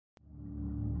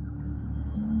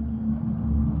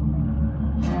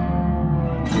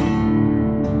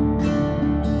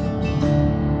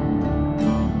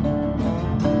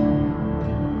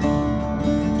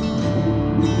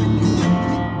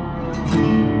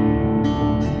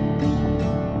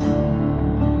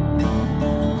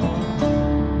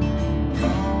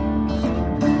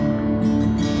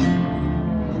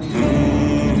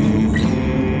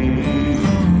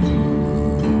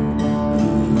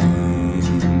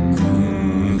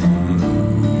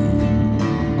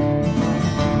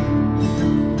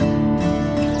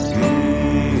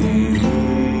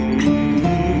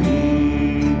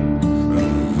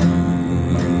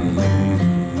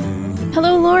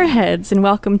Warheads, and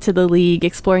welcome to the League,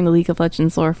 exploring the League of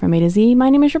Legends lore from A to Z. My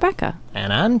name is Rebecca.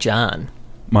 And I'm John.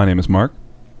 My name is Mark.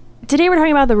 Today we're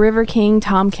talking about the River King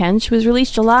Tahm Kench, who was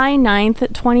released July 9th,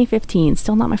 2015.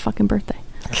 Still not my fucking birthday.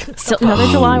 Still another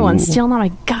July one. Still not my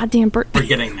goddamn birthday. We're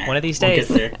getting there. One of these days.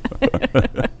 We'll get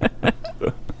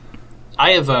there.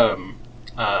 I have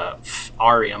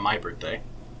Ari on my birthday.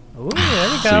 Ooh, there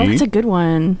we go. See? That's a good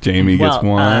one. Jamie gets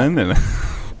one, and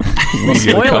we get a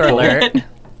Spoiler couple. alert.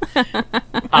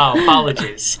 Oh,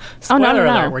 apologies. Spoiler no.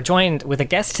 alert. We're joined with a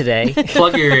guest today.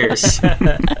 Plug your ears.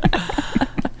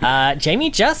 Jamie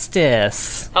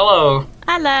Justice. Hello.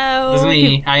 Hello. This is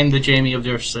me. I am the Jamie of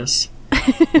Justice.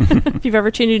 If you've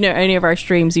ever tuned into any of our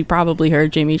streams, you probably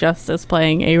heard Jamie Justice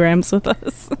playing ARAMs with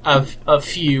us. A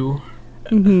few.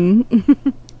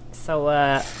 So,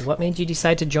 what made you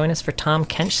decide to join us for Tahm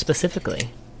Kench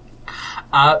specifically?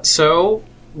 So,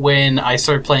 when I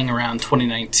started playing around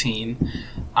 2019,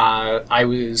 I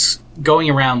was going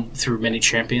around through many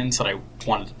champions that I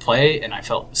wanted to play, and I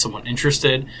felt somewhat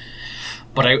interested.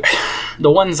 But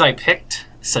the ones I picked,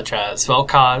 such as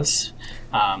Vel'Koz,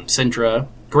 Syndra,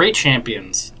 great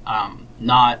champions,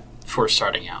 not for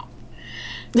starting out.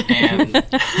 And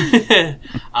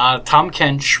Tahm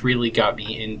Kench really got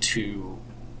me into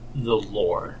the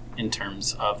lore in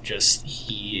terms of just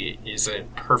he is a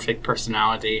perfect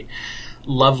personality,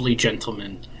 lovely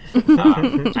gentleman.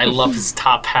 I love his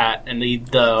top hat and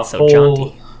the So whole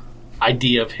jaunty.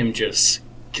 idea of him just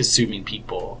consuming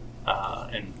people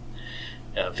and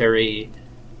a very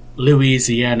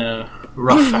Louisiana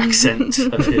rough accent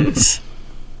of his.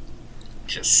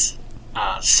 Just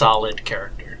solid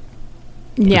character.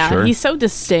 Yeah, sure. he's so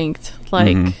distinct.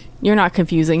 Like, you're not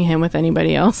confusing him with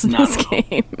anybody else in Not this at all.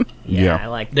 game. Yeah. I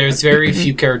like There's very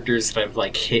few characters that have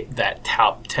like hit that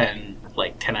top 10,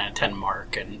 like 10 out of 10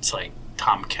 mark, and it's like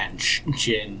Tahm Kench,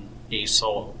 Jhin,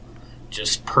 Asol,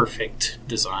 just perfect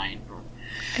design.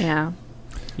 Yeah.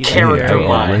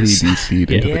 Character-wise. Already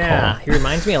DC'd into the Yeah, call. he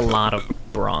reminds me a lot of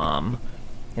Braum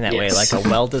in that way, Yes. like a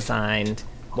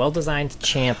well-designed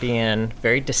champion,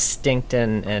 very distinct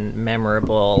and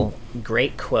memorable,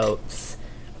 great quotes,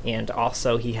 and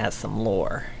also he has some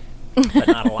lore, but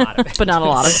not a lot of it. But not a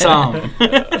lot of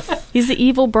it. Some. He's the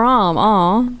evil Braum.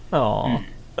 Aw. Oh,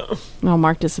 Oh,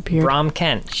 Mark disappeared. Braum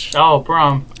Kench. Oh,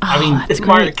 Brom. I mean, that's it's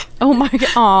great. Mark. Oh, Mark.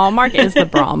 Aw, Mark is the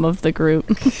Braum of the group.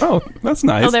 Oh, that's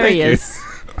nice. Oh, there Thank he you. is.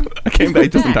 I came back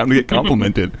just in time to get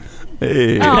complimented.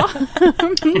 Hey.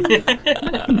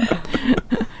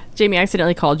 Jamie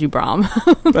accidentally called you Braum.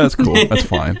 That's cool. That's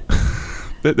fine.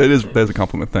 That's a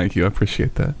compliment. Thank you. I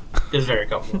appreciate that. It's very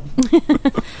comfortable.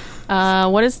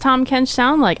 What does Tahm Kench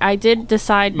sound like? I did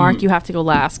decide, Mark, you have to go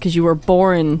last because you were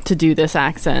born to do this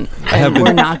accent. have And been-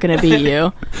 we're not going to beat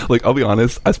you. Like, I'll be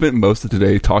honest, I spent most of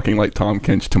today talking like Tahm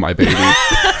Kench to my baby.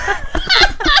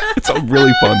 It's a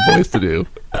really fun voice to do.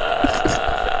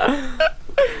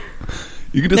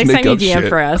 You can just Next make time you up DM shit.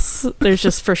 for us, there's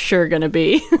just for sure going to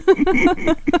be.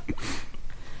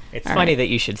 It's All funny right. that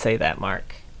you should say that,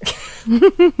 Mark.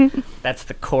 That's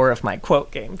the core of my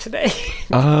quote game today.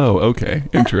 Oh, okay.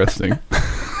 Interesting.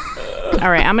 All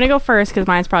right, I'm going to go first because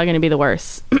mine's probably going to be the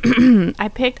worst.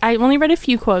 I only read a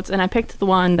few quotes, and I picked the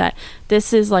one that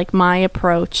this is like my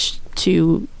approach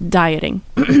to dieting.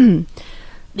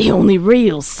 The only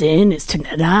real sin is to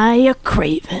deny a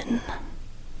craven.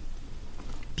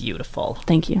 Beautiful.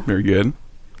 Thank you. Very good.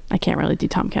 I can't really do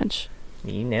Tahm Kench.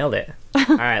 You nailed it. All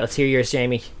right, let's hear yours,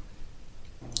 Jamie.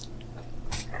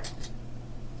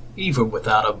 Even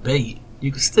without a bait,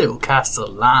 you can still cast a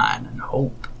line and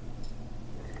hope.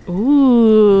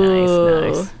 Ooh.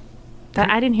 Nice.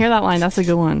 I didn't hear that line. That's a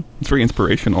good one. It's very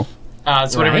inspirational.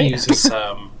 It's whenever Right. he uses,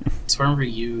 it's whenever he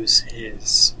uses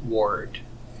his ward.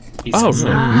 He Oh, says,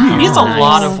 really? he has a Nice.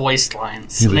 lot of voiced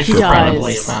lines. He and really it's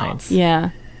incredibly does. amount. Yeah.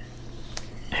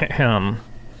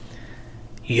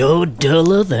 You're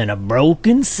duller than a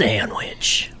broken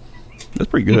sandwich. That's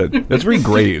pretty good. That's very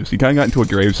Graves. You kind of got into a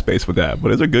Graves space with that,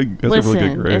 but it's a good. That's a really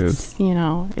good Listen, Graves.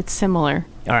 it's similar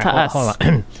All right, to us. hold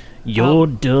on. You're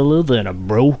duller than a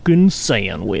broken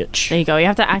sandwich. There you go. You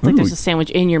have to act like Ooh. there's a sandwich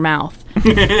in your mouth.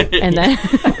 And then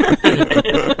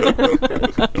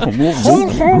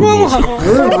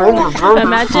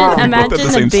imagine That's the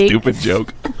a same big stupid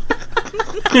joke.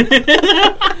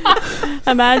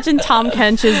 imagine Tahm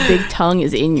Kench's big tongue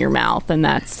is in your mouth, and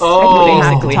that's Oh. you have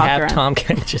to Basically, talk have around. Tahm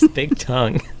Kench's big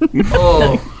tongue.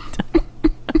 Oh,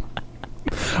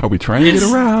 Are we trying to get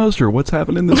aroused, or what's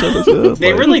happening in this episode?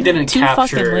 they Like, really didn't Too fucking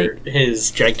capture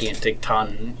his gigantic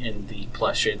tongue in the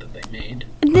plushie that they made.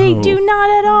 They Oh. do not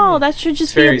at all. That should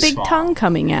just It's be a very big small. tongue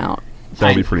coming out.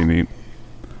 That'd be pretty neat.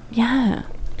 Yeah.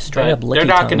 Straight up But licky they're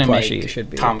not tongue going to plushie make should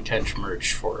be. Tahm Kench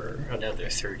merch for another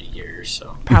 30 years,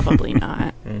 so Probably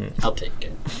not. I'll take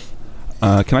it. Can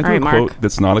I do All right, a Mark. quote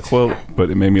that's not a quote, but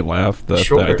it made me laugh? The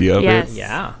Sure. idea of Yes. it.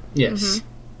 Yeah. Yes.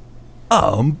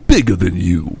 I'm bigger than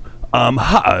you. I'm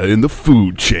high in the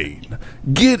food chain.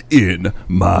 Get in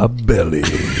my belly.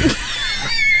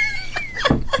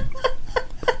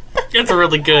 It's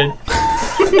really good.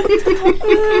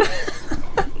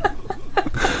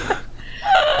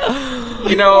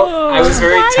 I was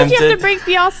very Why tempted. did you have to break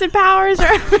the Austin Powers?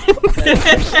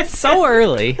 So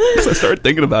early. So I started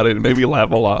thinking about it, and it made me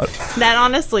laugh a lot. That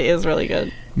honestly is really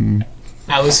good.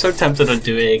 I was so tempted on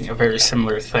doing a very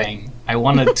similar thing. I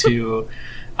wanted to,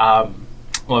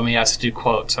 when we asked to do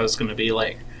quotes, I was going to be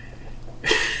like,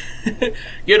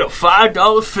 get a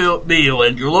 $5 fill meal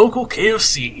at your local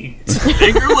KFC. It's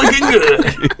finger looking good.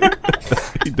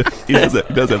 He does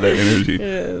have that energy.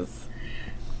 Yes.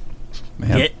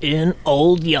 Man. Get in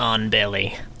old yawn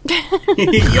belly.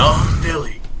 Young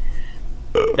Billy.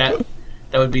 That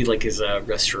would be like his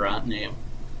restaurant name.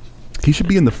 He should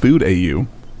be in the food AU,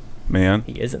 man.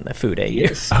 He is in the food AU.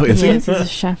 Yes. Oh, is Yes, he? he's a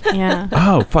chef. Yeah.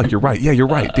 Oh, fuck, you're right. Yeah, you're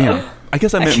right. Damn. I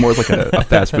guess I meant more as like a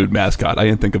fast food mascot. I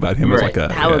didn't think about him as Right.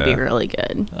 like a... That would be yeah. really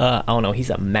good. Oh no,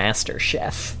 he's a master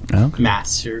chef. Okay.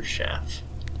 Master Chef.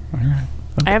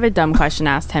 I have a dumb question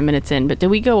asked 10 minutes in, but did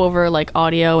we go over like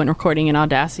audio and recording in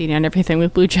Audacity and everything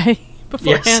with Blue Jay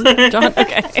beforehand? Yes. John?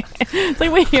 Okay. It's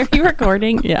like, wait, are you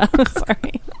recording? Yeah.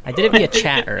 Sorry. I did it via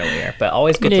chat earlier, but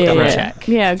always good to double check.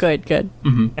 Yeah, good.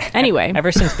 Anyway,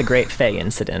 Ever since the Great Faye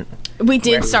incident, we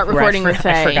did start where recording with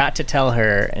I Faye. forgot to tell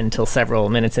her until several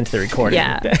minutes into the recording.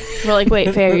 Yeah. We're like,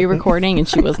 wait, Faye, are you recording? And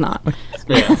she was not.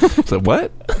 Yeah. So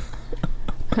what?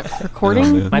 Recording?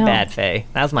 Oh, man. My No. bad, Faye.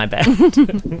 That was my bad.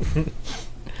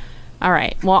 All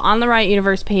right. Well, on the Riot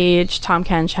Universe page, Tahm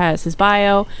Kench has his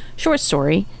bio, short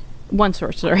story, one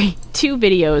short story, 2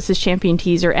 videos, his champion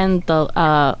teaser, and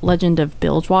the Legend of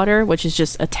Bilgewater, which is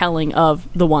just a telling of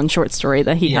the one short story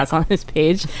that he has on his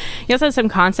page. He also has some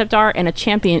concept art and a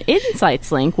champion insights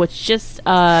link, which just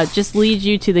leads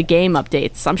you to the game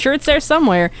updates. I'm sure it's there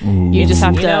somewhere. You just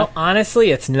have to.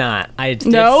 Honestly, it's not.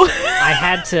 No? I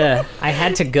had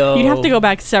to go. You'd have to go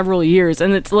back several years,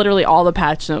 and it's literally all the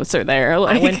patch notes are there. I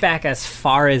Like, went back as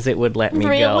far as it would let me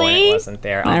go, and Really? it wasn't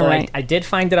there. All Although right. I did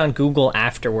find it on Google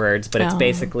afterwards, but it's Oh.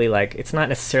 basically like, it's not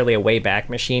necessarily a Wayback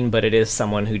Machine, but it is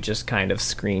someone who just kind of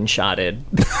screenshotted.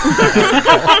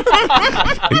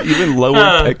 An even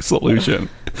lower tech solution.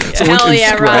 Someone Hell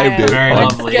yeah, inscribed Ryan. it Very on,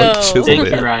 lovely. like, Let's chiseled Thank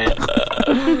it. you, Ryan.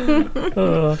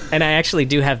 And I actually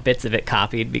do have bits of it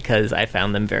copied because I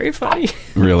found them very funny.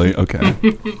 Really? Okay.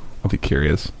 I'll be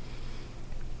curious.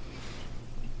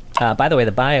 By the way,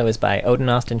 the bio is by Odin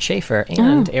Austin Schaefer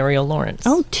and Ariel Lawrence.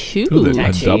 oh, 2 Ooh, a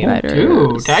Tag team. double? writers.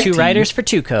 Ooh, tag Two team. writers for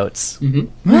 2 coats.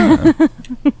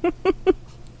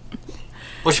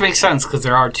 Which makes sense because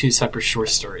there are 2 separate short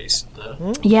stories.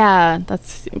 Yeah,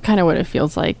 that's kind of what it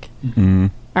feels like. All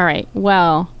right,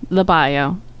 well, the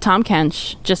bio. Tahm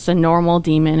Kench, just a normal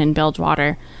demon in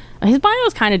Bilgewater. His bio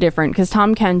is kind of different because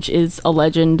Tahm Kench is a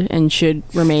legend and should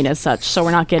remain as such. So we're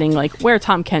not getting like where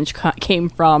Tahm Kench came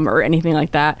from or anything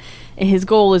like that. And his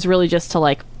goal is really just to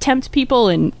like tempt people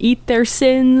and eat their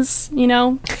sins, you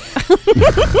know?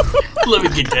 Let me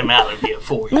get them out of here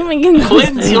for you. Let me get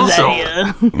Cleanse your soul.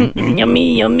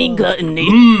 yummy gluttony.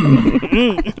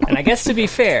 And I guess to be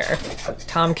fair,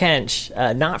 Tahm Kench,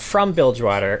 not from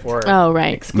Bilgewater or Oh,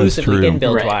 right. exclusively That's true. in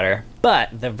Bilgewater,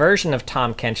 but the version of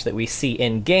Tahm Kench that we see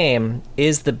in game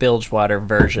is the Bilgewater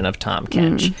version of Tahm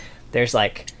Kench. There's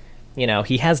like, you know,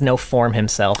 he has no form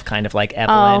himself, kind of like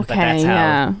Evelyn, but that's how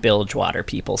yeah. Bilgewater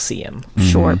people see him.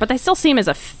 Sure, but they still see him as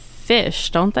a fish,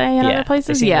 don't they, in other they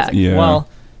places? see him Yeah. as a- Yeah. Well,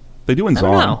 They do in I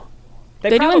don't Zon. know.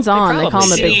 They do in Zon. They call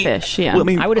him a probably big see. fish. Yeah. Well, I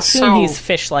mean, I would assume So- he's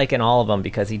fish-like in all of them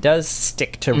because he does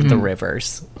stick to the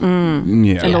rivers. yeah.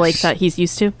 in the lakes that he's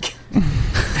used to.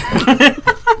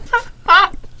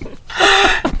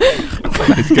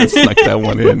 He's gonna snuck that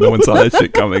one in. No one saw that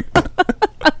shit coming.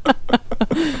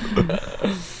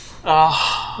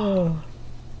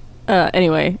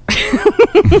 Anyway.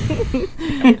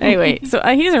 Anyway, so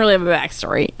he doesn't really have a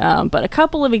backstory, but a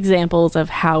couple of examples of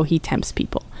how he tempts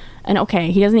people. And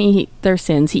okay, he doesn't eat their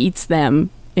sins, he eats them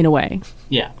in a way.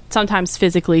 Yeah. Sometimes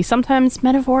physically, sometimes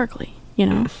metaphorically, you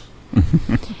know.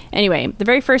 Anyway, the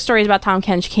very first stories about Tahm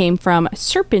Kench came from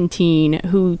Serpentine,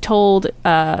 who told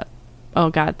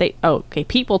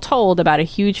people told about a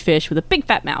huge fish with a big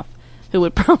fat mouth. who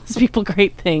would promise people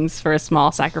great things for a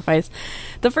small sacrifice.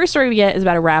 The first story we get is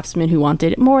about a raftsman who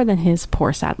wanted more than his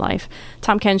poor, sad life.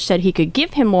 Tahm Kench said he could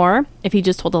give him more if he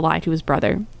just told a lie to his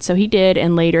brother. So he did,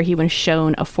 and later he was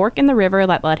shown a fork in the river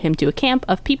that led him to a camp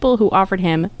of people who offered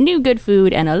him new good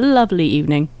food and a lovely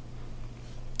evening.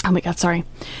 Oh my god, sorry.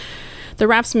 The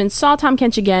raftsman saw Tahm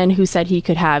Kench again, who said he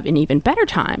could have an even better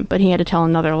time, but he had to tell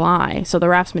another lie. So the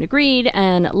raftsman agreed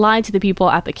and lied to the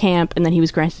people at the camp, and then he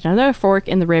was granted another fork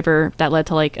in the river that led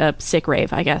to, like, a sick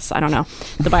rave, I guess. I don't know.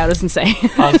 The bio doesn't say.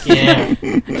 Fuck yeah.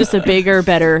 Just a bigger,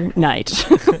 better night.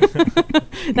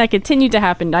 That continued to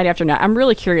happen night after night. I'm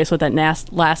really curious what that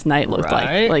last night looked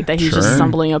like. Like, that he's just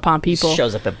stumbling upon people.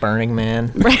 Shows up at Burning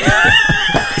Man.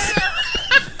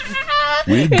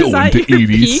 We're going to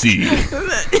EDC.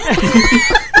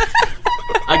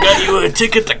 I got you a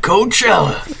ticket to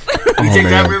Coachella. You take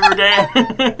that river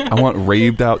down? I want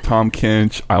raved out Tahm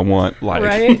Kench. I want, like,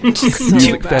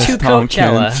 Music Fest Tahm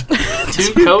Kench. To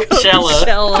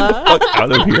Coachella. Fuck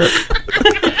out of here.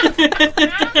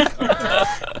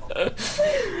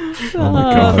 Oh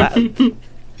my god.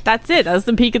 That's it. That was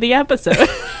the peak of the episode.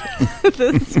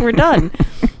 We're done.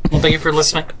 Well, thank you for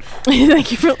listening.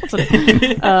 Thank you for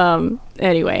listening.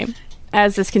 Anyway,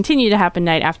 as this continued to happen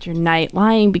night after night,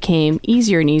 lying became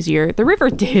easier and easier. The river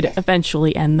did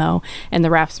eventually end, though, and the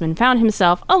raftsman found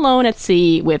himself alone at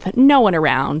sea with no one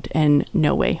around and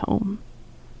no way home.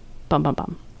 Bum, bum,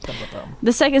 bum.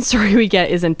 The second story we get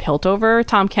is in Piltover.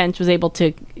 Tahm Kench was able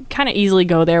to kind of easily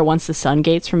go there once the sun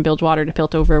gates from Bilgewater to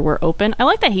Piltover were open. I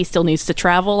like that he still needs to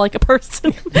travel like a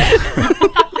person.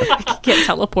 He can't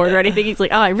teleport or anything. He's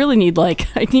like, oh, I really need, like,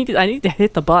 I need to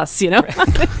hit the bus, you know?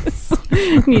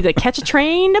 I need to catch a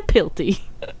train to Pilty.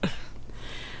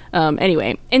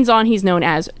 Anyway, in Zon, he's known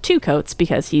as Two Coats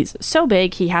because he's so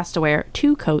big he has to wear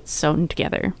two coats sewn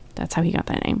together. That's how he got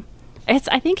that name. It's,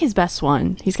 I think, his best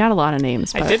one. He's got a lot of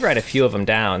names. But I did write a few of them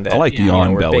down. That, I like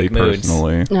Yawn were Belly big moods.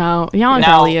 personally. No, Yawn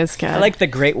Belly is good. I like the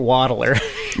Great Waddler.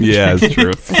 Yeah, it's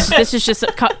true. This is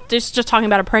just talking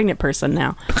about a pregnant person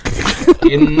now.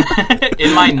 In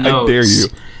my notes, I dare you.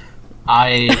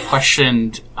 I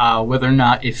questioned whether or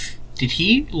not did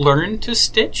he learn to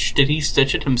stitch? Did he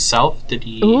stitch it himself? Did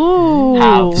he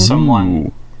have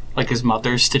someone like his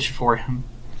mother stitch it for him?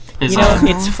 You know,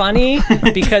 it's funny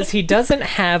because he doesn't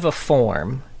have a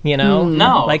form, you know?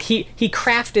 No. Like, he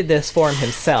crafted this form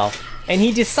himself, and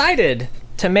he decided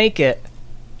to make it,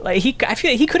 like, I feel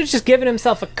like he could have just given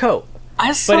himself a coat.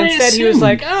 But instead he was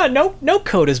like, oh, no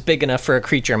coat is big enough for a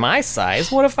creature my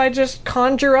size. What if I just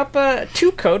conjure up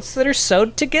two coats that are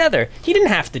sewed together? He didn't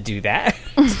have to do that.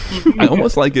 I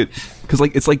almost like it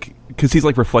because he's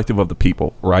like reflective of the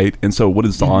people, right? And so what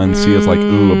does Zon see as like,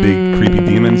 ooh, a big creepy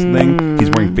demons thing?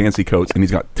 He's wearing fancy coats and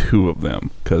he's got two of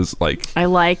them because, like, I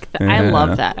like that. I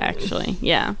love that, actually.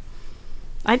 Yeah.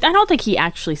 I don't think he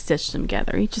actually stitched them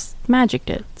together. He just magicked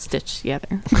it, stitched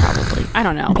together. Probably. I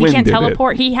don't know. He can't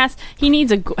teleport. He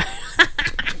needs a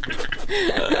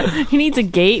he needs a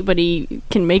gate, but he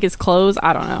can make his clothes.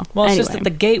 I don't know. Well, it's just that the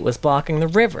gate was blocking the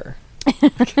river.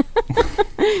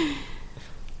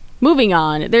 Moving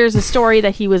on, there's a story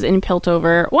that he was in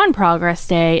Piltover one progress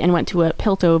day and went to a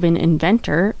Piltovan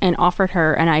inventor and offered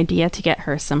her an idea to get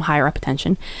her some higher up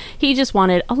attention. He just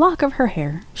wanted a lock of her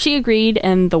hair. She agreed,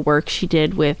 and the work she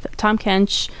did with Tahm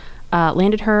Kench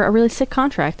landed her a really sick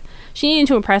contract. She needed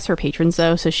to impress her patrons,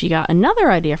 though, so she got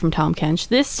another idea from Tahm Kench.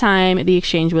 This time, the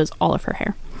exchange was all of her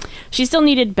hair. She still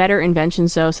needed better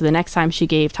inventions, though, so the next time she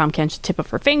gave Tahm Kench the tip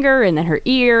of her finger and then her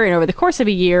ear, and over the course of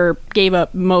a year, gave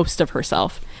up most of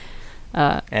herself.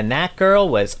 And that girl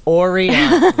was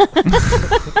Oriana.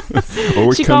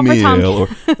 Or she Camille.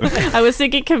 I was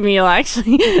thinking Camille,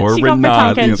 actually. Or she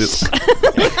Renate.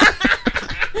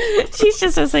 She's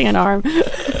just missing an arm.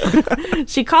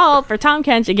 She called for Tahm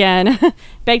Kench again,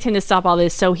 begged him to stop all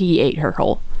this, so he ate her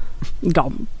whole.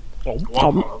 Gum.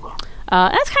 Gum.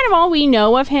 That's kind of all we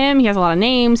know of him. He has a lot of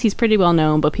names. He's pretty well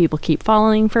known, but people keep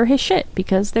falling for his shit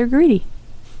because they're greedy.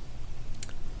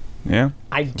 Yeah.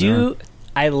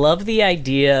 I love the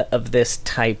idea of this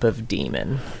type of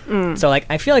demon. So, like,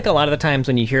 I feel like a lot of the times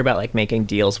when you hear about, like, making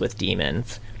deals with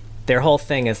demons, their whole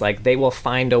thing is, like, they will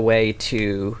find a way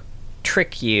to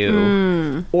trick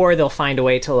you, or they'll find a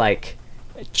way to, like,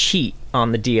 cheat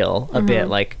on the deal a bit,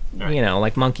 like, you know,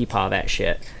 like Monkey Paw, that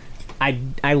shit.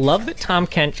 I love that Tahm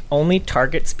Kench only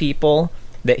targets people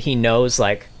that he knows,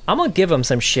 like, I'm gonna give him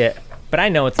some shit, but I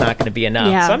know it's not gonna be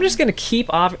enough. Yeah. So I'm just gonna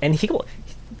keep off, and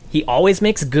he always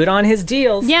makes good on his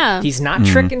deals. Yeah. He's not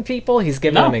tricking people. He's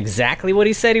giving them exactly what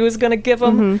he said he was going to give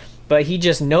them. but he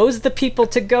just knows the people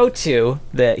to go to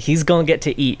that he's gonna get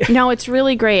to eat. No, it's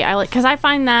really great. I like, because I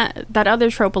find that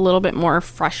other trope a little bit more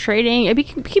frustrating. It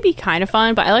could be kind of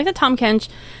fun, but I like that Tahm Kench,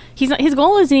 his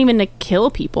goal isn't even to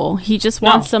kill people. He just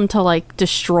wants them to like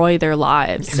destroy their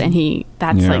lives, and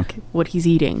that's like what he's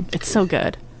eating. It's so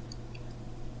good.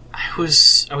 I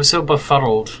was so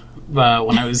befuddled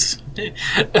when I was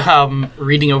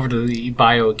reading over to the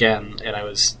bio again, and I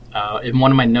was in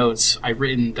one of my notes I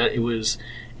written that it was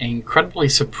incredibly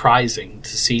surprising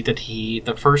to see that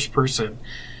the first person,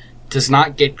 does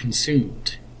not get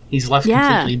consumed. He's left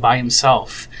completely by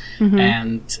himself,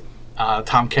 and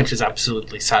Tahm Kench is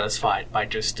absolutely satisfied by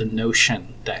just the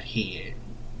notion that he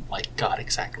got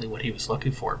exactly what he was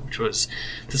looking for, which was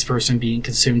this person being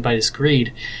consumed by his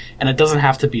greed. And it doesn't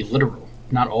have to be literal,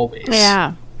 not always.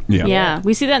 Yeah,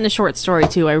 we see that in the short story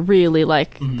too. I really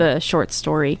like the short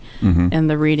story,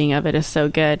 and the reading of it is so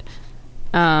good.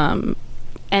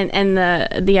 And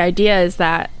the idea is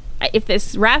that if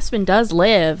this Raspin does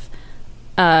live,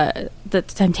 the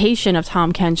temptation of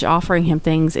Tahm Kench offering him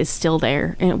things is still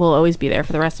there, and it will always be there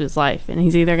for the rest of his life. And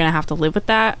he's either going to have to live with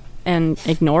that and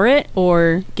ignore it,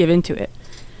 or give into it.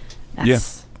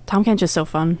 Tahm Kench is so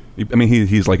fun. I mean,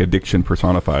 he's like addiction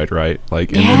personified, right?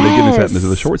 Like, and then they get into that into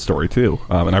the short story too.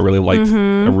 And I really liked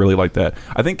that.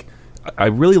 I think I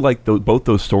really like both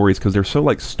those stories because they're so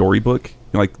like storybook.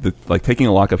 Like taking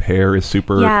a lock of hair is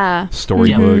super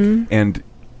storybook. And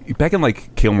back in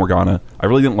like Kale Morgana, I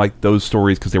really didn't like those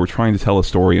stories because they were trying to tell a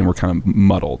story and were kind of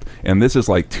muddled. And this is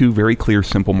like two very clear,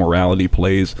 simple morality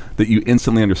plays that you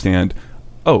instantly understand.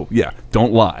 Oh yeah,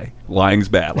 don't lie. Lying's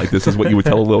bad. Like, this is what you would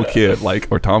tell a little kid.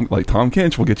 Tahm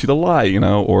Kench will get you to lie,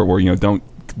 or don't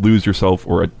lose yourself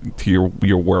or to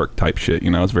your work type shit.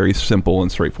 It's very simple and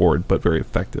straightforward, but very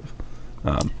effective.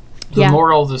 The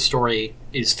moral of the story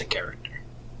is the character.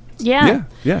 Yeah,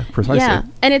 precisely. Yeah,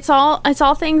 and it's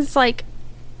all things like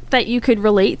that you could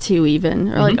relate to, even,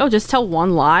 or like, oh, just tell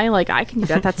one lie. Like, I can do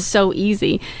that. That's so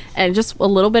easy. And just a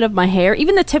little bit of my hair,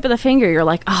 even the tip of the finger, you're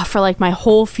like, for like my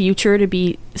whole future to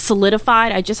be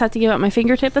solidified, I just have to give up my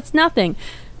fingertip. That's nothing.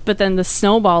 But then the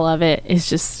snowball of it is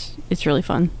just, it's really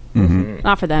fun.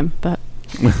 Not for them, but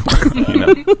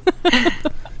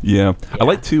yeah. I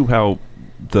like too how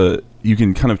you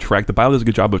can kind of track, the bio does a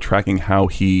good job of tracking how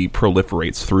he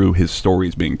proliferates through his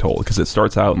stories being told, because it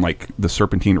starts out in like the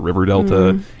Serpentine River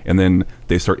Delta, and then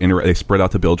they spread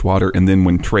out to Bilgewater, and then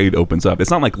when trade opens up, it's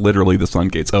not like literally the Sun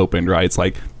Gates opened, right? It's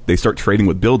like they start trading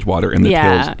with Bilgewater and the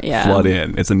tales flood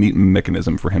in. It's a neat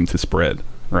mechanism for him to spread,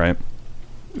 right?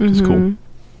 Which is cool.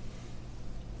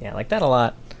 Yeah, I like that a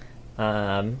lot.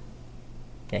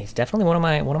 He's definitely one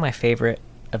of my favorite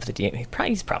of the demons.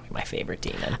 He's probably my favorite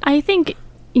demon. I think.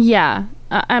 Yeah.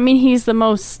 I mean, he's the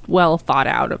most well thought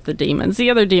out of the demons. The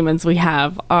other demons we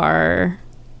have are,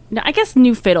 I guess,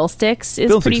 New Fiddlesticks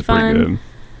is pretty fun. Pretty good.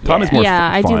 Tahm is more fun.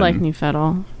 I do like New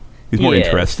Fiddle. He's more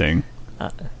interesting.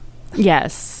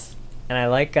 Yes. And I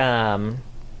like,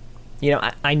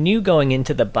 I knew going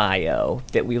into the bio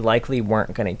that we likely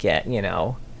weren't going to get,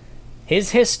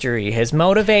 his history, his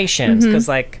motivations, because,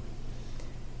 like,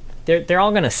 they're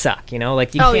all gonna suck,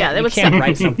 Like, you can't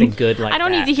write something good like that. I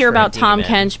don't need to hear about Tahm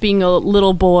Kench being a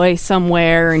little boy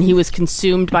somewhere and he was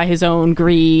consumed by his own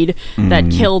greed that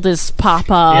killed his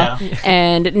papa,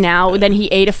 and then he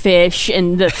ate a fish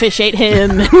and the fish ate him.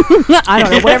 I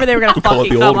don't know, whatever they were gonna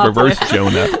fucking come up reverse with.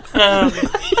 Jonah.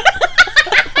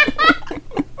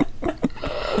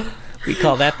 We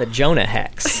call that the Jonah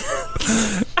hex.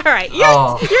 All right,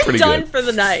 you're done for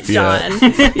the night, John.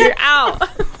 Yeah. You're out.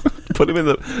 Put him in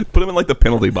like the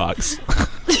penalty box.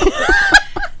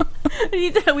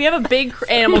 We have a big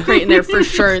animal crate in there for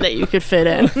sure that you could fit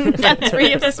in. That's where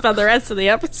you have to spend the rest of the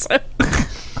episode.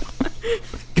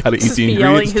 Gotta eat the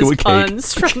ingredients to a cake.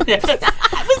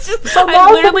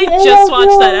 I literally just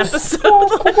watched that episode.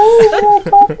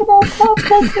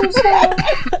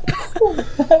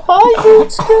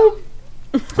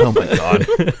 Oh my god.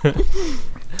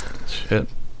 Shit.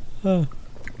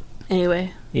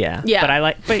 Anyway. Yeah. But I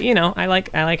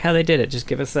like how they did it. Just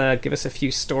give us a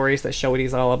few stories that show what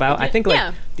he's all about. I think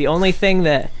the only thing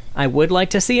that I would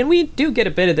like to see, and we do get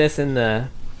a bit of this in the.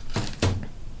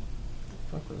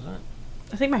 What was that?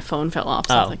 I think my phone fell off.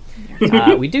 So I was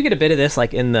like, we do get a bit of this,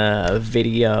 like in the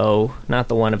video, not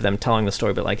the one of them telling the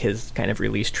story, but like his kind of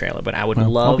release trailer. But I would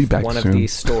love one of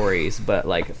these stories, but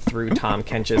like through Tahm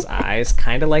Kench's eyes,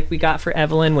 kind of like we got for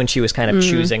Evelyn when she was kind of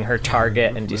choosing her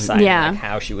target and deciding like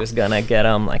how she was gonna get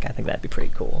him. Like, I think that'd be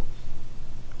pretty cool.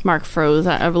 Mark froze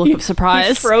at a look of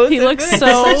surprise. He looks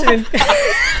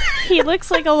he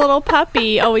looks like a little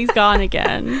puppy. Oh, he's gone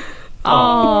again.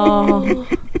 Oh.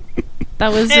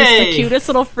 That was just the cutest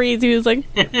little freeze. He was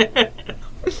like,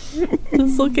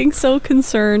 just looking so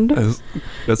concerned.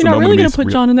 That's You're not really going to put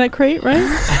John in that crate, right?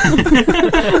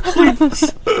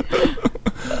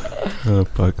 Oh,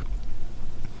 fuck.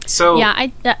 So yeah,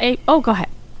 oh, go ahead.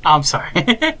 I'm sorry.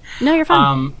 No, you're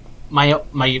fine.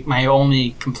 My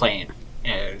only complaint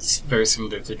is very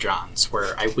similar to John's,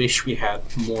 where I wish we had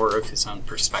more of his own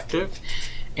perspective,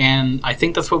 and I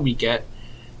think that's what we get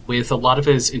with a lot of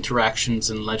his interactions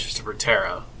in Legends of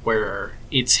Runeterra, where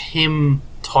it's him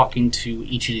talking to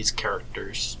each of these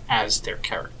characters as their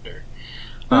character.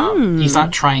 He's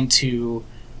not trying to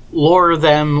lure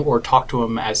them or talk to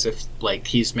them as if like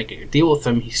he's making a deal with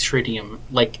them. He's treating them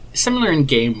like similar in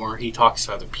game where he talks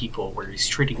to other people, where he's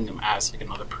treating them as like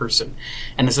another person,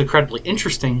 and it's incredibly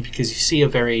interesting because you see a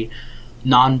very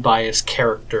non-biased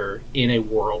character in a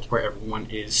world where everyone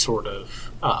is sort of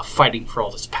fighting for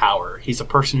all this power. He's a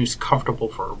person who's comfortable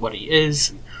for what he is,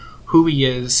 and who he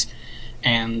is,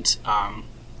 and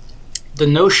the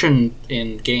notion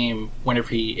in game, whenever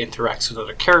he interacts with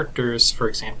other characters, for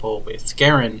example with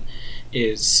Garen,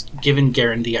 is giving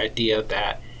Garen the idea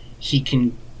that he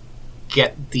can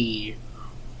get the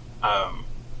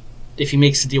if he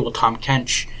makes a deal with Tahm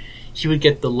Kench, he would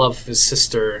get the love of his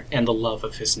sister and the love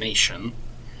of his nation.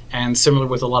 And similar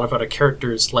with a lot of other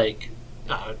characters like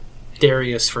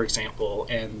Darius, for example,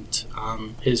 and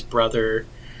his brother,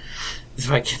 if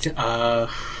I can,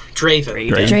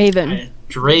 Draven,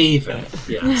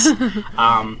 yes.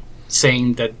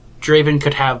 Saying that Draven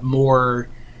could have more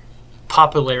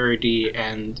popularity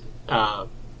and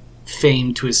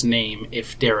fame to his name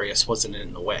if Darius wasn't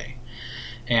in the way.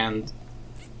 And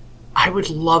I would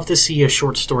love to see a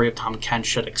short story of Tahm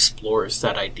Kench that explores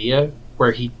that idea,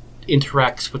 where he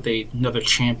interacts with another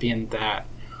champion that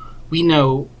we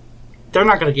know they're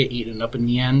not going to get eaten up in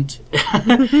the end.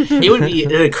 It would be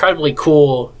an incredibly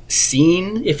cool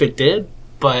scene if it did,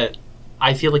 but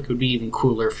I feel like it would be even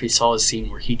cooler if we saw a scene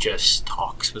where he just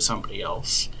talks with somebody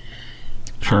else.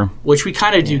 Sure. Which we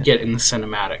kind of do get in the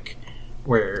cinematic,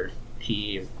 where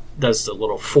he does the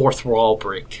little fourth wall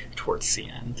break towards the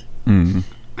end. Mm-hmm.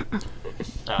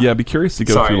 Yeah, I'd be curious to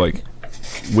go through like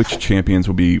which champions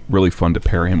would be really fun to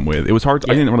pair him with. It was hard.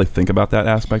 I didn't really think about that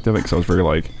aspect of it because I was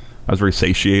very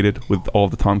satiated with all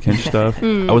of the Tahm Kench stuff.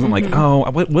 I wasn't like, oh,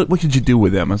 what could you do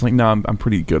with him? I was like, no, I'm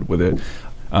pretty good with it.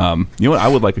 You know what I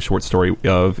would like a short story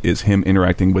of is him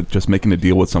interacting with just making a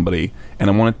deal with somebody, and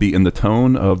I want it to be in the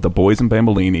tone of The Boys and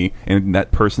Bambolini, and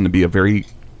that person to be a very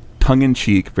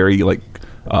tongue-in-cheek, very like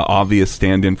obvious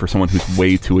stand-in for someone who's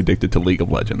way too addicted to League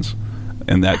of Legends.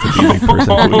 And that to be the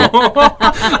person who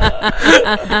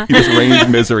you just rains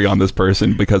misery on this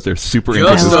person because they're super into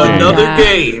this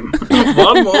game.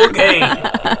 One more game.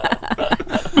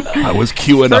 I was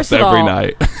queuing up every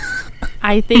night.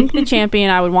 I think the champion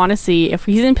I would want to see, if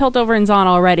he's in Piltover and Zon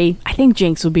already, I think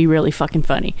Jinx would be really fucking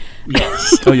funny.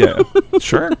 Yes. Oh yeah,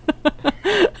 sure.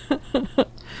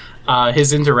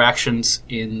 His interactions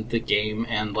in the game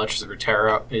and Legends of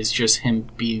Runeterra is just him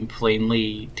being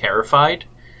plainly terrified.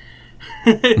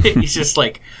 He's just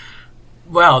like,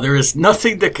 wow, there is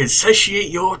nothing that can satiate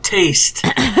your taste.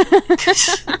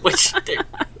 Which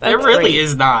there really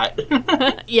is not.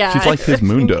 Yeah. She's like his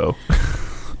Mundo.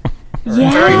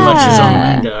 Yeah. Very much his own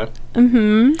Mundo.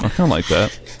 Mm-hmm. I kind of like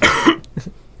that.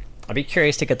 I'd be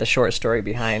curious to get the short story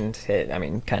behind it. I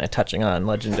mean, kind of touching on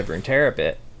Legend of Runeterra a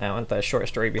bit. I want the short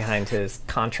story behind his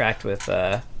contract with,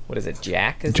 what is it,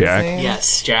 Jack? Is Jack? His name?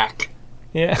 Yes, Jack.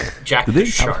 Yeah. Jack the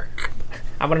Shark.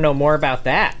 I want to know more about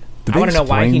that. I want to know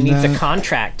why he needs a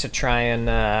contract to try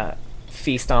and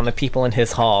feast on the people in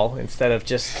his hall instead of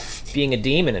just being a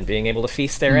demon and being able to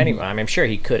feast there anyway. I mean, I'm sure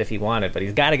he could if he wanted, but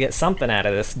he's got to get something out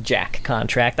of this Jack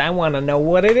contract. I want to know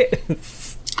what it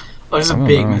is. Well, it was a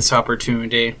big missed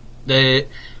opportunity.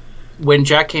 When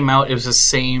Jack came out, it was the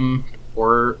same,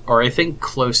 or I think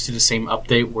close to the same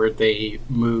update where they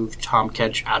moved Tahm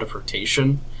Kench out of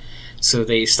rotation. So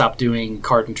they stopped doing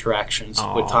card interactions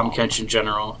with Tahm Kench in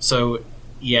general. So,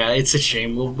 yeah, it's a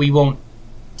shame. We won't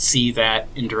see that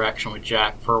interaction with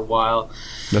Jack for a while.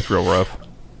 That's real rough.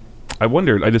 I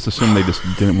wondered. I just assumed they just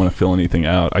didn't want to fill anything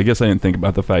out. I guess I didn't think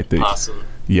about the fact that, Possibly.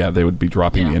 Yeah, they would be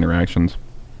dropping the interactions.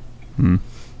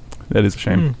 That is a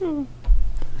shame.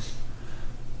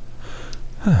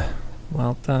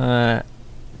 Well,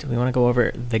 do we want to go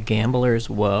over The Gambler's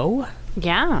Woe?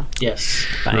 Yeah. Yes.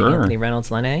 By Anthony Reynolds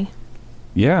Lene?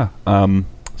 Yeah.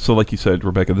 So like you said,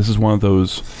 Rebecca, this is one of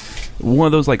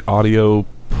those like audio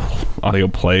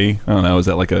play. I don't know, is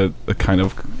that like a kind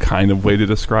of way to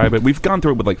describe it? We've gone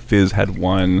through it with like Fizz had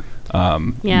one,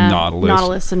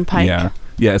 Nautilus and Pike. Yeah.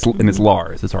 Yeah, and it's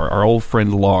Lars. It's our old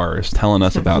friend Lars telling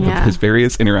us about his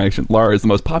various interactions. Lars, the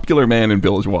most popular man in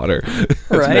Bilgewater.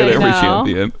 Right. Met every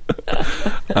champion.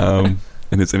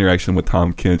 And his interaction with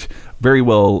Tahm Kench. Very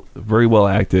well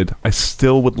acted. I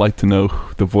still would like to know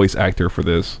the voice actor for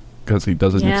this, because he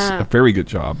does a very good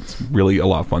job. It's really a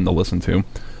lot of fun to listen to.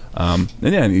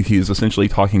 And he's essentially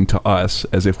talking to us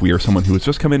as if we are someone who has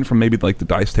just come in from maybe like the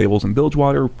dice tables in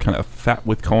Bilgewater, kind of fat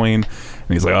with coin. And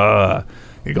he's like,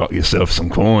 you got yourself some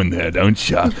coin there, don't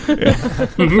you?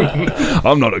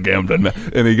 I'm not a gambling man.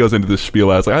 And he goes into this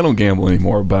spiel as like, I don't gamble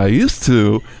anymore, but I used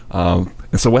to.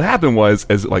 And so what happened was,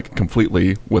 as like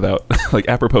completely without like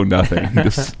apropos nothing, he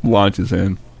just launches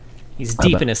in. He's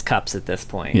deep in his cups at this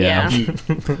point. Yeah.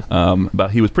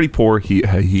 But he was pretty poor.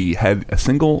 He had a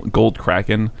single gold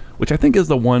kraken, which I think is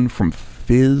the one from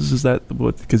Fizz. Is that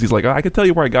what? Because he's like, I could tell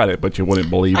you where I got it, but you wouldn't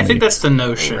believe me. I think that's the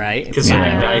notion, right? Because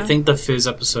I think the Fizz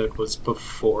episode was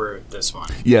before this one.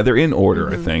 Yeah, they're in order,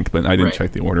 I think, but I didn't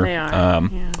check the order. They are.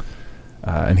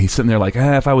 And he's sitting there like,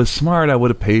 if I was smart, I would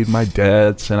have paid my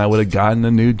debts and I would have gotten a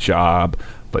new job.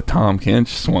 But Tahm Kench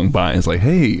swung by and is like,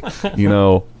 hey,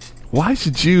 why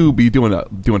should you be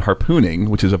doing harpooning,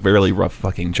 which is a very rough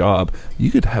fucking job?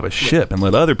 You could have a ship and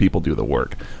let other people do the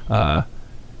work. And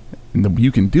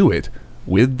you can do it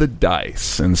with the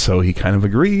dice. And so he kind of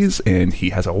agrees, and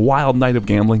he has a wild night of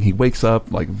gambling. He wakes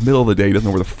up like middle of the day, doesn't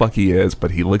know where the fuck he is,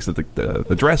 but he looks at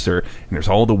the dresser, and there's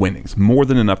all the winnings, more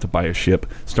than enough to buy a ship,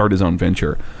 start his own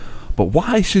venture. But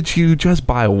why should you just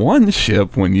buy one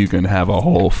ship when you can have a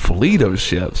whole fleet of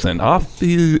ships? And off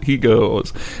he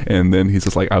goes. And then he's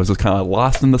just like, I was just kind of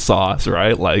lost in the sauce,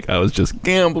 right? Like, I was just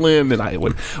gambling, and I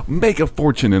would make a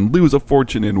fortune and lose a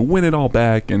fortune and win it all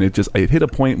back. And it hit a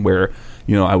point where,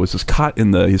 I was just caught he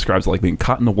describes it like being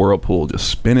caught in the whirlpool, just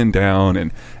spinning down.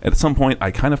 And at some point, I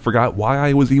kind of forgot why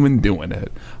I was even doing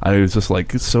it. I was just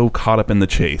like so caught up in the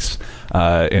chase.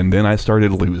 And then I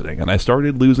started losing, and I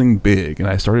started losing big, and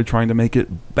I started trying to make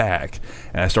it back,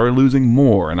 and I started losing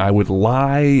more, and I would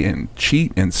lie and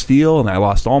cheat and steal, and I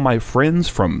lost all my friends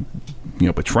from,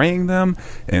 betraying them.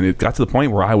 And it got to the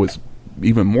point where I was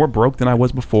even more broke than I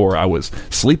was before. I was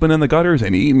sleeping in the gutters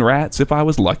and eating rats if I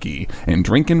was lucky, and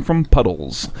drinking from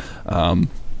puddles.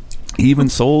 He even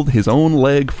sold his own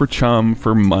leg for chum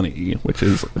for money, which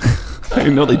is I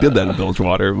didn't know they did that in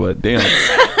Bilgewater, but damn.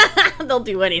 They'll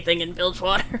do anything in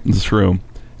Bilgewater. It's true.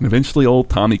 And eventually old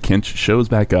Tommy Kench shows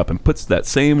back up and puts that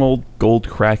same old gold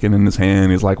kraken in his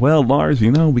hand. He's like, well, Lars,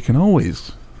 we can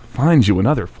always find you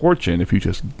another fortune if you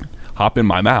just hop in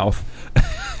my mouth.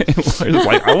 And Lars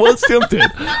like, I was tempted.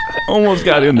 I almost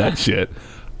got in that shit.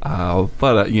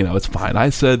 But it's fine.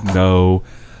 I said no,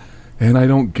 and I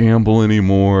don't gamble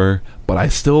anymore, but I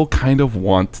still kind of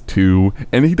want to.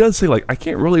 And he does say, like, I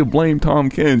can't really blame Tahm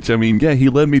Kench. I mean, yeah, he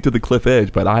led me to the cliff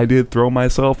edge, but I did throw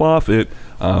myself off it.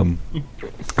 And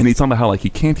he's talking about how, like, he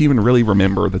can't even really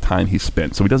remember the time he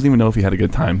spent, so he doesn't even know if he had a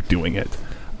good time doing it.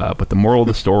 But the moral of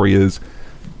the story is,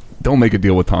 don't make a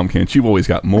deal with Tahm Kench. You've always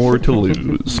got more to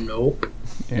lose. Nope.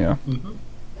 Yeah. Mm-hmm.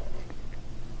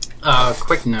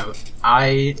 Quick note.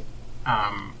 I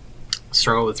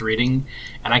struggle with reading,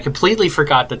 and I completely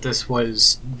forgot that this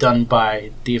was done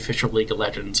by the official League of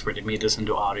Legends, where they made this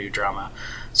into audio drama.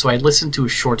 So I listened to a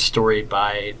short story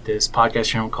by this podcast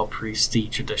channel called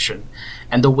Prestige Edition,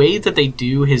 and the way that they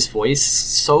do his voice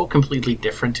so completely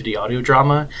different to the audio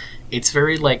drama. It's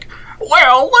very like,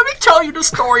 well, let me tell you the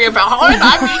story about how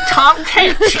I meet Tahm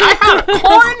Kench. I had a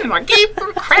coin and I gave him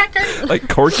a kraken. Like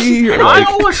Corky? Or and like...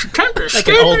 I always attempted to like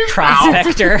an old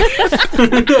prospector.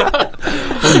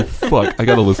 Oh, fuck. I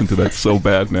gotta listen to that so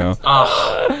bad now.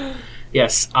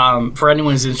 Yes. For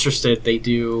anyone who's interested, they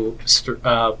do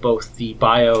both the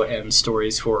bio and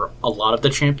stories for a lot of the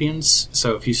champions.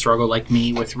 So if you struggle like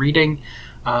me with reading,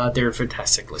 they're a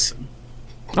fantastic listen.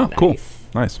 Oh, nice. Cool.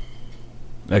 Nice.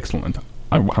 Excellent.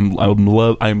 I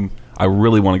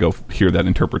really want to go hear that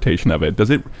interpretation of it. Does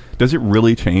it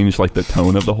really change like the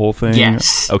tone of the whole thing?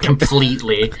 Yes, okay.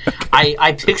 Completely.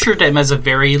 I pictured him as a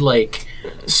very like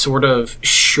sort of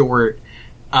short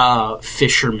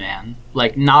fisherman,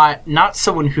 like not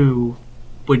someone who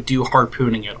would do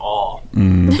harpooning at all.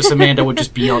 Just a man that would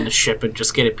just be on the ship and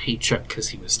just get a paycheck because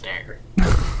he was there.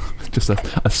 Just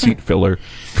a seat filler.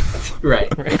 Right.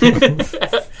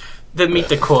 Then meet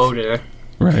the quota.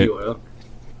 Right. If you will.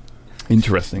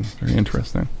 Interesting. Very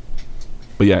interesting.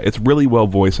 But yeah, it's really well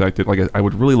voice acted. Like, I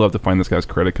would really love to find this guy's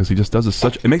credit, because he just does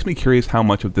it makes me curious how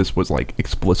much of this was like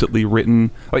explicitly written.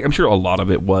 Like, I'm sure a lot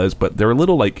of it was, but there are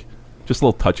little like just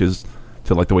little touches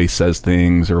to like the way he says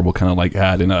things, or will kind of like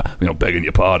add in a begging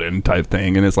your pardon type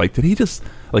thing. And it's like, did he just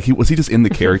like was he just in the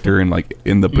character and like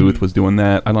in the booth was doing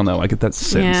that? I don't know. I get that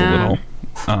sense a little.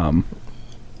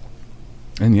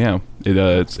 And yeah,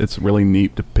 it's really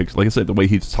neat to picture. Like I said, the way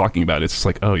he's talking about it, it's just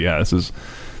like, oh yeah, this is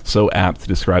so apt to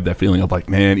describe that feeling of like,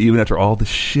 man, even after all the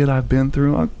shit I've been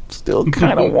through, I still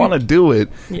kind of want to do it.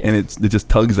 Yeah. And it just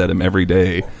tugs at him every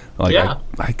day. Like,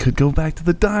 I could go back to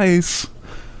the dice.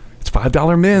 It's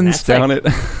 $5 men's down it.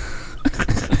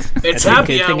 It's the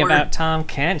good thing about Tahm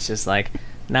Kench is like,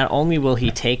 not only will he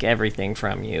take everything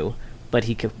from you, but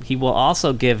he will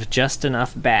also give just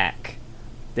enough back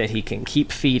that he can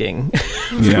keep feeding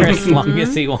for as long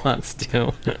as he wants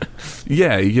to.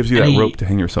 Yeah, he gives you that rope to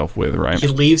hang yourself with, right? He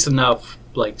leaves enough,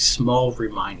 like, small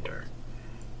reminder.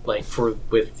 Like,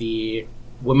 with the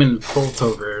woman in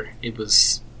Piltover, it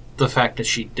was the fact that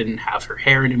she didn't have her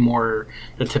hair anymore,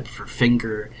 the tip of her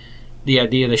finger, the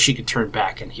idea that she could turn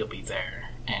back and he'll be there.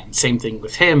 And same thing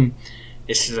with him,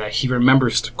 is that he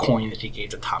remembers the coin that he gave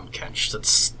to Tahm Kench.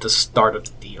 That's the start of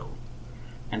the deal.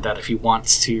 And that if he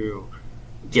wants to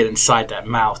get inside that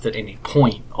mouth at any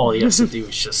point, all he has to do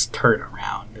is just turn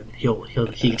around and he'll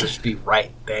just be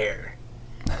right there.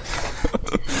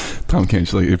 Tahm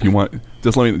Kench, like, if you want,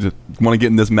 just let me want to get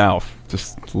in this mouth,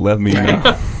 just let me know. Tahm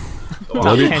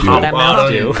Kench, what that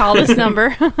mouth do? Call this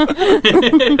number.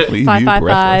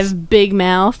 555 Big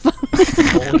Mouth.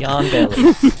 Old Yawn Belly.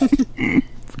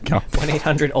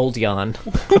 1-800 Old Yawn.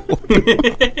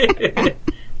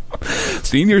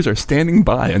 Seniors are standing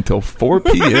by until 4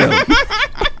 p.m.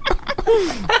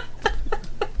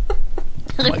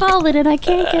 I fallen and I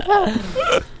can't get up.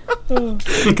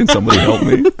 Can somebody help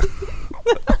me?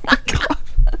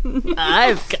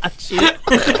 I've got you.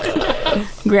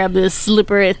 Grab this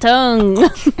slippery tongue.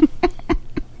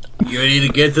 You ready to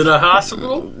get to the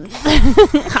hospital?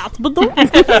 Hospital?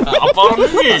 Up on the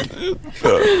head.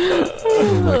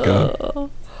 Oh my god.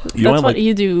 That's what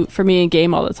you do for me in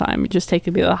game all the time. You just take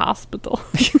me to the hospital.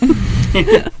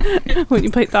 When you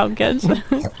play Tahm Kench.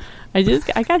 I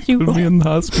got you. Put me in the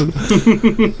hospital.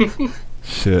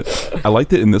 Shit. I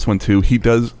liked it in this one too.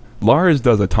 Lars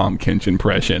does a Tahm Kench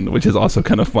impression, which is also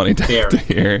kind of funny to hear.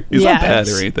 He's not bad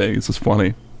or anything. It's just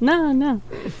funny. No.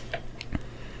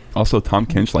 Also, Tahm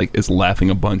Kench like is laughing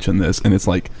a bunch in this, and it's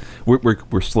like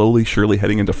we're slowly, surely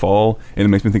heading into fall, and it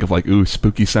makes me think of like, ooh,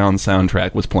 Spooky Sound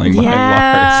soundtrack was playing behind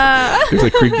Lars. There's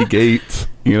a creaky gate,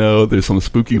 there's some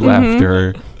spooky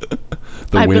laughter.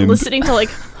 I've been listening to like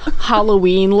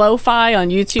Halloween lo-fi on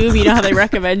YouTube. You know how they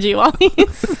recommend you all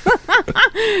these?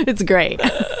 It's great.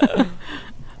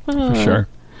 For sure.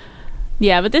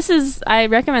 Yeah, but I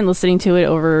recommend listening to it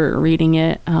over reading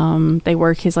it. They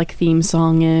work his like theme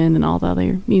song in and all the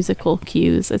other musical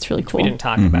cues. It's really cool. We didn't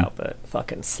talk about, but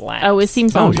fucking slaps. Oh, his theme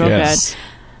song's real good.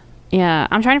 Yeah,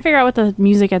 I'm trying to figure out what the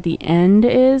music at the end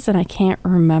is, and I can't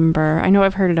remember. I know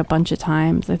I've heard it a bunch of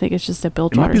times. I think it's just a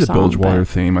Bilgewater song. It might be the Bilgewater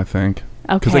theme, I think.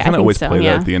 Okay, because they kind of always play that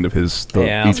yeah. at the end of his each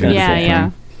episode thing.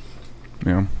 Yeah.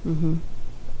 Mm-hmm.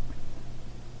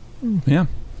 Yeah.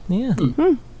 Yeah.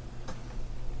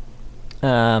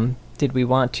 Did we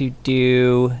want to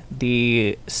do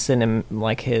the his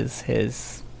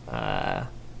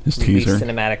teaser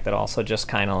cinematic that also just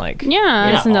kind of like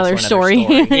it's another story.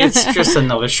 It's just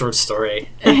another short story.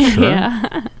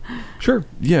 Sure.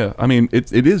 Yeah. I mean,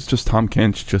 it is just Tahm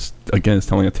Kench just again is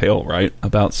telling a tale, right,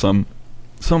 about some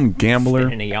gambler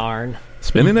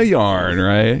spinning a yarn,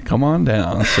 right? Come on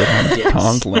down, sit on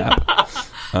Tom's lap.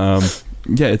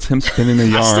 Yeah, it's him spinning a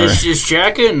yarn. I stitched his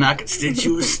jacket and I can stitch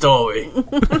you a story.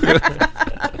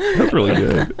 That's really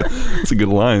good. That's a good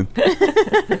line.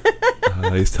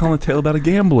 He's telling a tale about a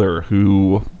gambler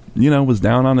who, was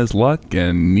down on his luck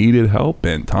and needed help,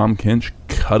 and Tahm Kench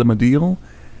cut him a deal.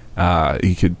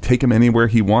 He could take him anywhere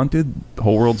he wanted. The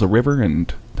whole world's a river,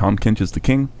 and Tahm Kench is the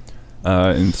king.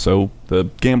 And so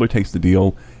the gambler takes the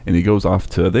deal, and he goes off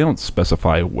to, they don't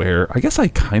specify where. I guess I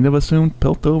kind of assumed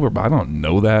Piltover, but I don't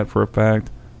know that for a fact.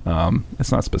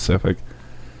 It's not specific.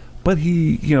 But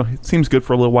he, it seems good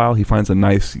for a little while. He finds a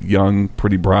nice, young,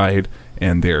 pretty bride,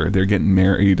 and they're getting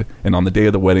married. And on the day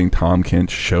of the wedding, Tahm Kench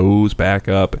shows back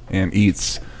up and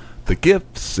eats the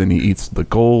gifts, and he eats the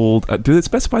gold. Did it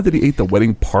specify that he ate the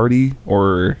wedding party?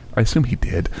 Or, I assume he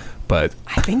did, but...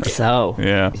 I think so.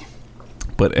 Yeah.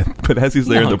 But as he's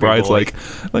there, the bride's like,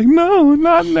 no,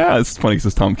 not now. It's funny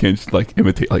because Tahm Kench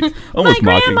imitate, almost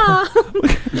mocking. My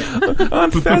grandma.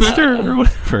 Aunt Fester or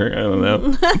whatever. I don't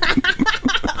know.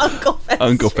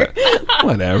 Uncle Fester.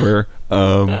 Whatever.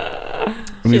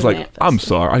 And he's like, I'm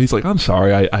sorry. He's like, I'm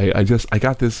sorry. I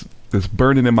got this this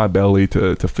burning in my belly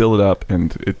to fill it up,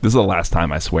 and this is the last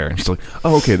time, I swear. And she's like,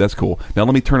 oh, okay, that's cool. Now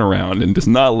let me turn around and just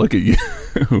not look at you.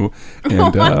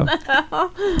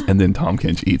 And then Tahm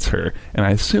Kench eats her, and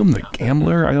I assume the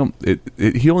gambler.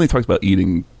 He only talks about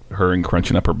eating her and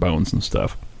crunching up her bones and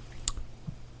stuff.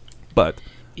 But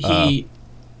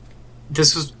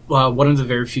this was one of the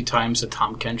very few times that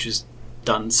Tahm Kench has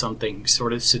done something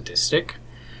sort of sadistic,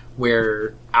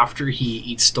 where after he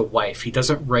eats the wife, he does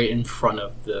it right in front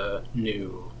of the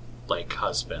new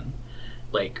husband,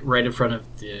 right in front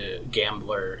of the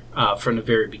gambler, from the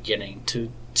very beginning to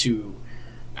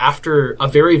after a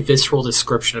very visceral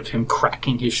description of him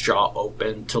cracking his jaw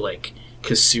open to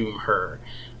consume her.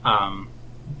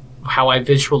 How I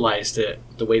visualized it,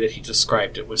 the way that he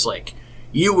described it, was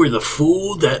you were the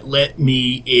fool that let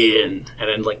me in,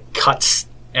 and then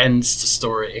ends the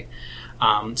story.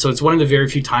 So it's one of the very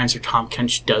few times where Tahm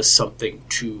Kench does something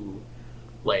to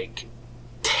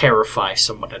terrify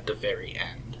someone at the very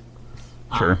end.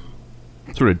 Sure.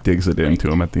 Sort of digs it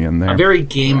into him at the end there. A very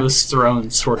Game of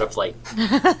Thrones sort of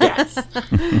death.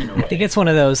 I think it's one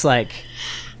of those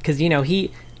because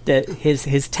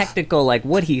his technical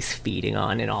what he's feeding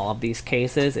on in all of these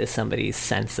cases is somebody's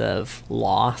sense of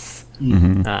loss.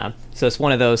 Mm-hmm. So it's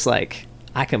one of those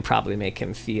I can probably make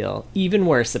him feel even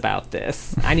worse about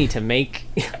this. I need to make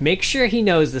sure he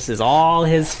knows this is all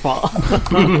his fault.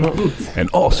 And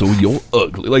also, you're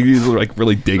ugly. He's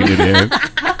really digging it in.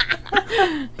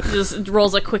 Just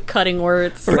rolls a quick cutting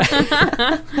words. But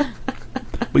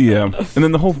yeah, and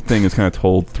then the whole thing is kind of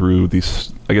told through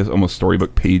these, I guess, almost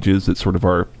storybook pages that sort of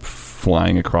are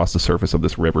flying across the surface of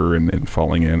this river and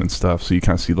falling in and stuff. So you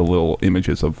kind of see the little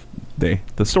images of the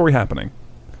story happening.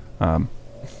 But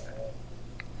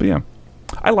yeah,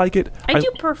 I like it. I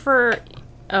do prefer...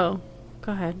 Oh,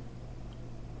 go ahead.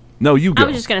 No, you go. I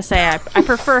was just going to say, I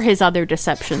prefer his other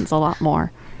deceptions a lot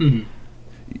more. Mm-hmm.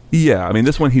 Yeah, I mean,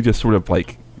 this one, he just sort of,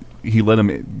 he let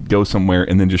him go somewhere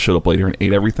and then just showed up later and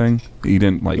ate everything. He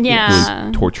didn't,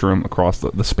 really torture him across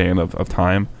the span of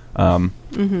time.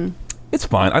 It's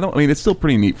fine. It's still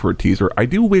pretty neat for a teaser. I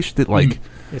do wish that,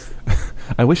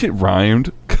 I wish it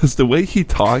rhymed, because the way he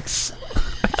talks...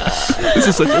 This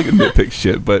is such a nitpick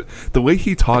shit, but the way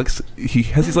he talks, he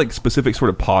has these specific sort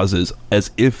of pauses as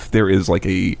if there is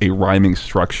a rhyming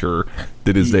structure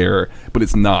that is there, but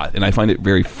it's not, and I find it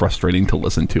very frustrating to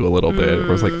listen to a little bit.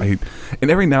 Where it's and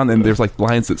every now and then there's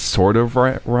lines that sort of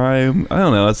rhyme. I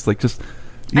don't know. It's just.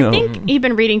 I think you've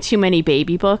been reading too many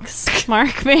baby books,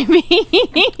 Mark. Maybe.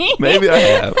 Maybe I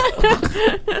have.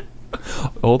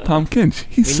 Old Tahm Kench,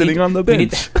 he's sitting on the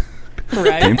bench.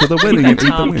 Right. Came to the wedding and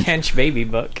Tahm Kench baby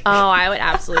book. Oh, I would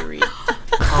absolutely read.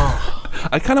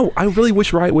 I really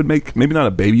wish Riot would make maybe not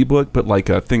a baby book, but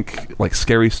think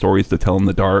scary stories to tell in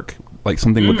the dark,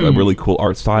 something with a really cool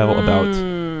art style about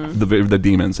the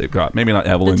demons they've got. Maybe not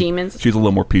Evelyn. The demons. She's a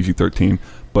little more PG-13,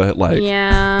 but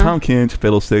Tahm Kench,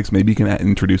 Fiddlesticks. Maybe you can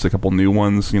introduce a couple new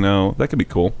ones. That could be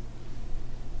cool.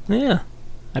 Yeah,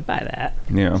 I'd buy that.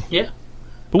 Yeah. Yeah.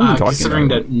 But we were talking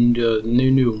considering about that the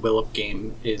new Willip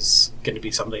game is going to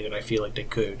be something that I feel like they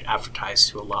could advertise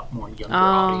to a lot more younger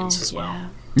audience as well.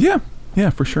 Yeah,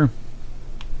 for sure.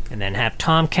 And then have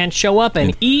Tahm Kench show up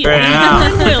and eat. No,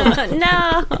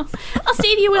 I'll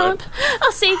save you, Willip.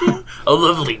 I'll save you. A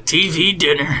lovely TV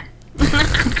dinner.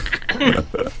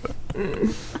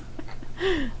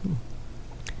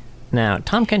 Now,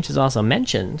 Tahm Kench is also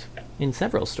mentioned in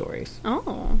several stories.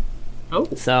 Oh.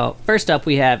 So, first up,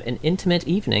 we have An Intimate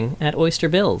Evening at Oyster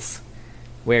Bill's,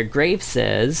 where Graves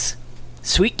says,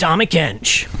 "Sweet Tommy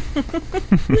Kench."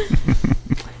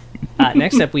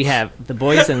 Next up, we have The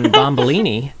Boys in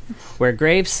Bombolini, where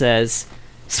Graves says,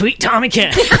 "Sweet Tommy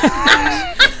Kench."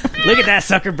 Look at that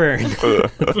sucker burn.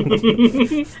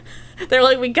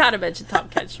 They're we gotta mention Tahm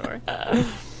Kench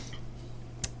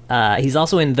more. He's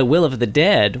also in The Will of the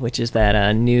Dead, which is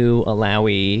that new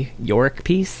Alawi Yorick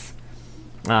piece.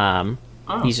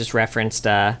 He's just referenced,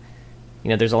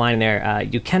 there's a line in there,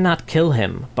 "You cannot kill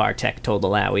him," Bartek told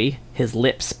Alawi. His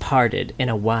lips parted in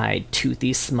a wide,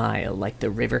 toothy smile like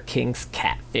the River King's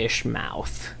catfish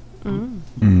mouth.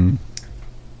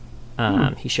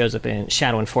 He shows up in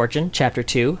Shadow and Fortune, Chapter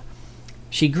 2.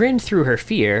 She grinned through her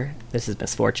fear, this is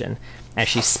Misfortune, as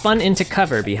she spun into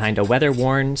cover behind a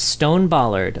weather-worn stone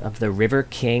bollard of the River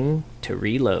King to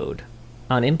reload.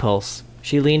 On impulse,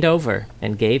 she leaned over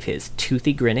and gave his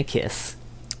toothy grin a kiss.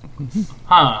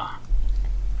 Huh.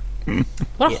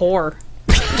 What a whore.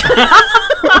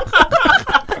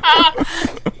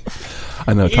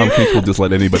 I know, Tahm Kench will just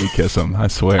let anybody kiss him, I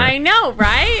swear. I know,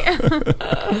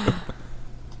 right?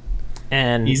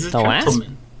 And he's a the last...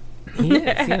 gentleman. He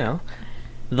is,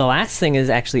 the last thing is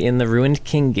actually in the Ruined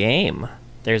King game.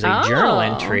 There's a journal Oh.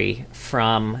 entry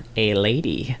from a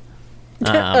lady.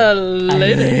 A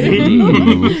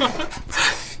lady.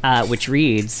 Which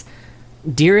reads,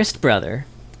 "Dearest brother,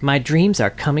 my dreams are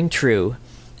coming true.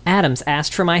 Adams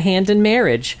asked for my hand in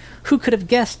marriage. Who could have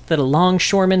guessed that a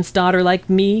longshoreman's daughter like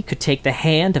me could take the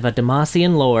hand of a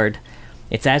Demacian lord?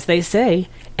 It's as they say,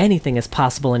 anything is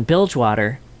possible in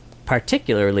Bilgewater,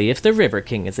 particularly if the River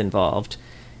King is involved.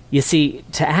 You see,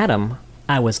 to Adam,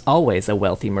 I was always a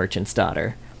wealthy merchant's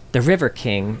daughter. The River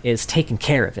King is taking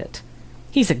care of it.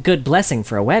 He's a good blessing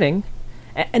for a wedding.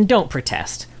 And don't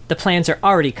protest. The plans are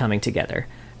already coming together.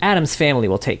 Adam's family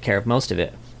will take care of most of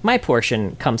it. My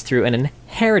portion comes through an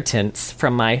inheritance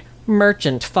from my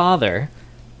merchant father.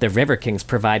 The River King's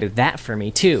provided that for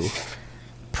me, too.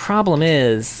 Problem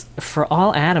is, for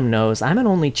all Adam knows, I'm an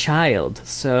only child,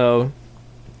 so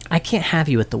I can't have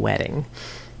you at the wedding.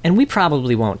 And we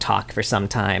probably won't talk for some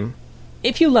time.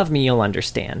 If you love me, you'll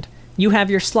understand. You have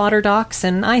your slaughter docks,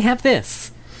 and I have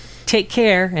this. Take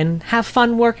care, and have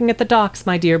fun working at the docks,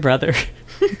 my dear brother."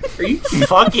 Are you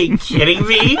fucking kidding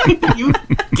me? You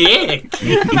dick.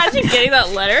 Imagine getting that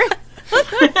letter.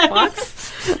 What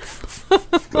the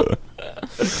fuck?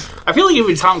 I feel like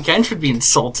even Tahm Kench would be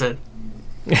insulted.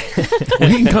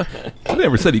 Well, I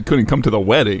never said he couldn't come to the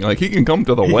wedding. Like, he can come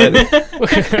to the wedding.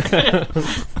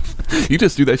 You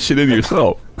just do that shit in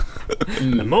yourself.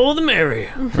 The more the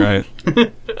merrier. Right.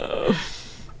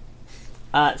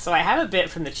 So I have a bit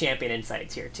from the Champion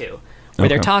Insights here too, where Okay.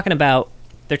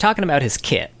 they're talking about his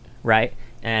kit, right?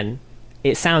 And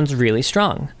it sounds really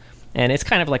strong, and it's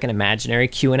kind of like an imaginary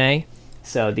Q&A.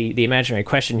 So the imaginary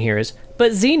question here is,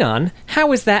 "But Xenon,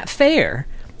 how is that fair?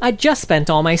 I just spent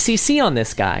all my CC on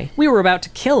this guy. We were about to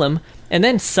kill him, and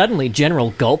then suddenly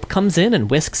General Gulp comes in and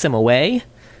whisks him away."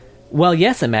 Well,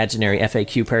 yes, imaginary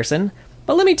FAQ person,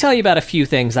 but let me tell you about a few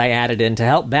things I added in to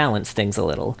help balance things a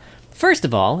little. First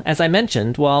of all, as I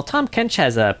mentioned, while Tahm Kench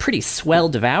has a pretty swell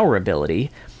Devour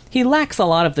ability, he lacks a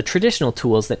lot of the traditional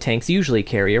tools that tanks usually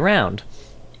carry around.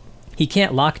 He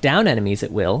can't lock down enemies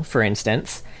at will, for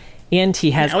instance, and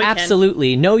he has Now he can.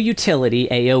 absolutely no utility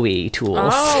AoE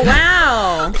tools Oh,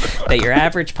 wow. that your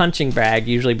average punching bag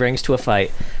usually brings to a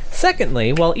fight.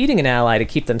 Secondly, while eating an ally to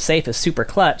keep them safe is super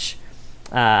clutch,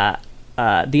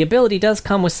 the ability does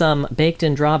come with some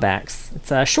baked-in drawbacks.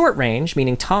 It's short range,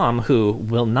 meaning Tom, who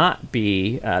will not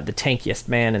be the tankiest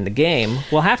man in the game,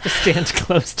 will have to stand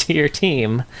close to your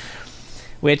team.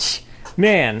 Which,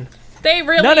 man, They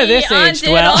really None of this aged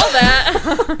undid well. all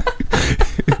that.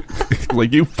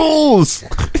 Like, you fools!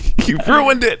 You've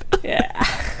ruined it! yeah.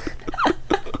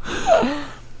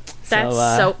 That's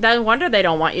so. No wonder they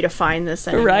don't want you to find this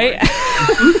anymore. Right?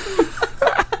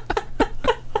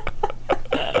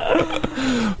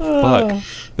 Fuck.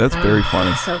 That's very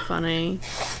funny. So funny.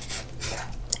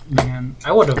 Man,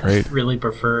 I would Great. have really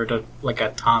preferred a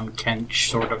Tahm Kench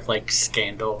sort of like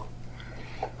scandal.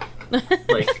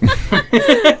 Like,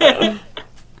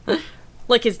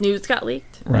 Like his nudes got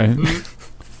leaked. Right? and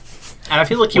I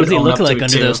feel like he What would does he own look up to like it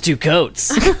under too. those two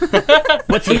coats?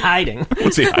 What's he hiding?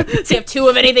 What's he hiding? Does he have two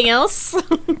of anything else?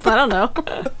 I don't know.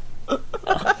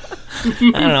 I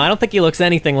don't know. I don't think he looks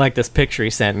anything like this picture he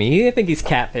sent me. I think he's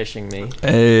catfishing me.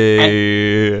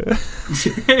 Hey.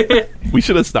 We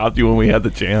should have stopped you when we had the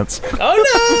chance.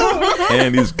 Oh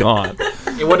And he's gone.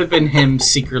 It would have been him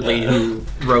secretly who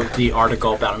wrote the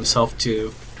article about himself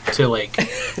to like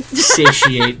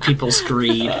satiate people's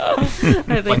greed. I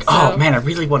think Like, so. oh man, I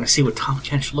really want to see what Tahm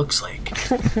Kench looks like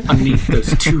underneath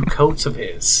those two coats of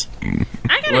his.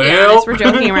 I gotta be Well- honest, we're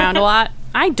joking around a lot.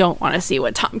 I don't want to see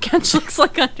what Tahm Kench looks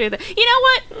like under the. You know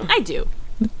what? I do.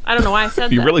 I don't know why I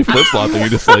said You that. really flip flop and you're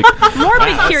just like,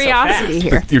 Morbid curiosity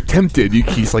here. you're tempted.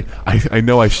 He's like, I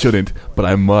know I shouldn't, but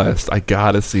I must. I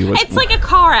gotta see what. It's like a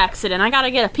car accident. I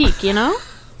gotta get a peek, you know?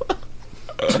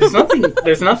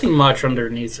 There's nothing much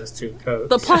underneath his two coats.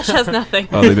 The plush has nothing.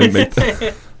 Oh, they didn't make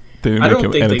they didn't I make don't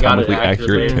him think they got it anatomically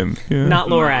accurate. accurately. Him. Yeah. Not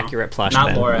lore accurate plush. Not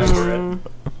then. more accurate.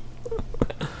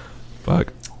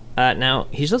 Fuck. Now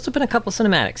he's also been a couple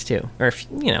cinematics too, or a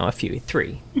few,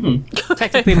 3.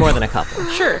 Technically more than a couple.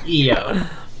 Sure. Yeah.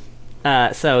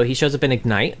 So he shows up in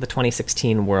Ignite, the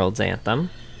 2016 World's Anthem,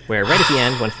 where right at the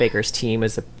end, when Faker's team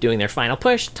is doing their final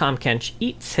push, Tahm Kench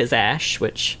eats his ash,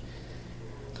 which.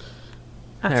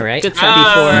 That's all a right.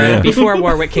 good Before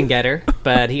Warwick can get her,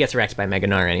 but he gets wrecked by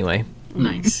Meganar anyway.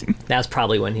 Nice. That was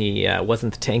probably when he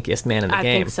wasn't the tankiest man in the I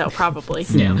game. think so, probably.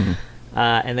 Yeah.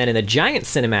 And then in the giant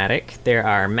cinematic, there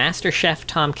are Master Chef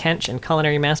Tahm Kench and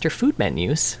Culinary Master food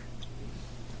menus.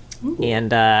 And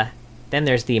then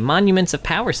there's the Monuments of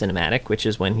Power cinematic, which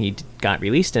is when he got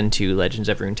released into Legends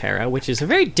of Runeterra, which is a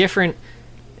very different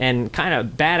and kind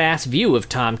of badass view of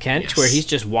Tahm Kench, Yes. where he's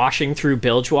just washing through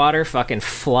Bilgewater, fucking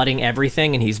flooding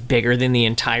everything, and he's bigger than the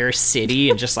entire city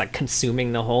and just like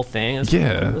consuming the whole thing. It's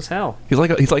Yeah. cool as hell. He's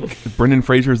like Brendan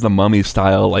Fraser's The Mummy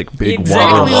style, like big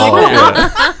Exactly water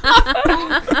like ball.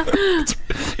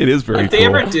 It is very If they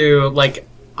cool. ever do like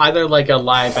either like a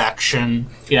live action,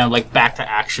 like back to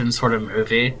action sort of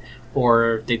movie,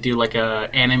 or they do like a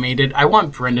animated. I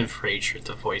want Brendan Fraser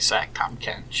to voice act Tahm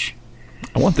Kench.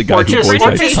 I want the guy Or who just- voice or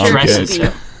acts just Tahm dresses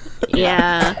Kench. him.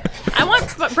 Yeah. I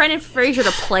want Brendan Fraser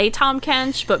to play Tahm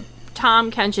Kench, but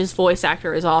Tahm Kench's voice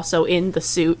actor is also in the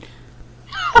suit.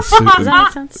 Does that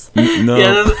make sense? No.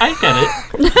 Yeah, I get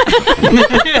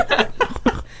it.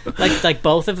 Like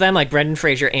both of them, like Brendan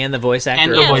Fraser and the voice actor.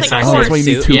 And the are voice both actor. Oh, that's why you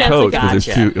need suit. two Yeah, coats, because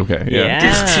gotcha. there's two. Okay, yeah. Yeah.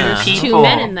 There's two people. Two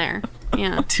men in there.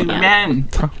 Yeah. Two Yeah. men.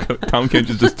 Tom Kench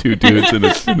is just two dudes in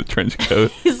a trench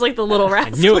coat. He's like the little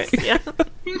rascals. knew it. Yeah.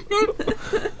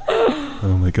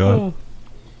 Oh my god.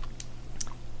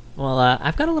 Well,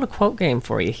 I've got a little quote game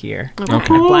for you here. Okay.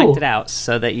 Okay. I blanked it out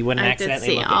so that you wouldn't I did accidentally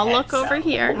see. look I'll ahead, look over so.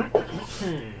 here.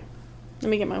 Let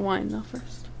me get my wine though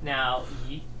first. Now,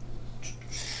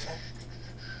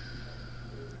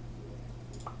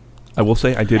 I will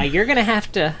say I now did you're gonna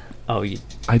have to. Oh,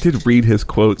 I did read his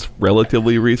quotes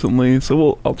relatively recently,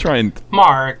 so I'll try and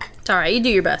Mark. It's alright, you do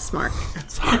your best, Mark.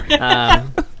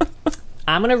 I'm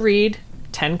gonna read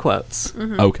 10 quotes.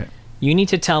 okay. You need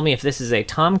to tell me if this is a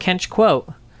Tahm Kench quote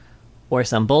or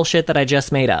some bullshit that I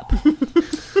just made up.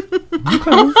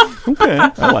 Okay,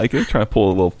 I like it. Try to pull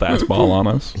a little fastball on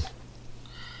us.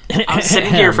 I was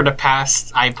sitting here for the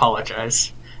past. I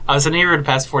apologize. I was sitting here for the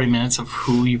past 40 minutes of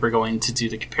who you were going to do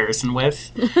the comparison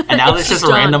with, and now it's just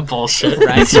John. random bullshit.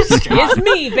 Right? It's just John. It's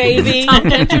me, baby. Tom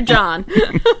Kench or John?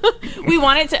 We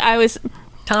wanted to. I was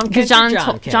Tahm because Kench or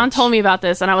John Kench? John told me about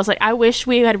this, and I was like, I wish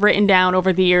we had written down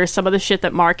over the years some of the shit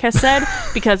that Mark has said,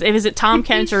 because if is it Tom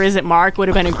Kench or is it Mark would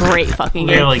have been a great fucking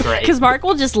game. Really great. Because Mark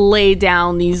will just lay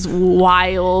down these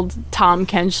wild Tom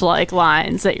Kench like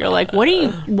lines that you're like, what?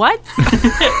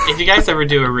 If you guys ever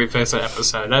do a revisit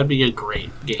episode, that'd be a great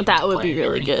game. That to would play be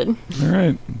really during. good. All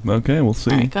right. Okay, we'll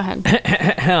see. All right, go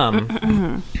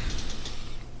ahead.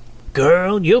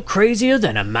 Girl, you're crazier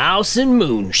than a mouse in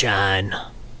moonshine.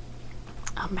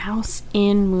 A mouse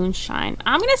in moonshine.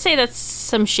 I'm gonna say that's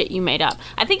some shit you made up.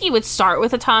 I think you would start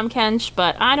with a Tom Kench,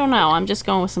 but I don't know. I'm just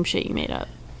going with some shit you made up.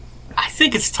 I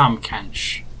think it's Tahm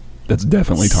Kench. That's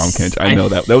definitely Tom Kench. I know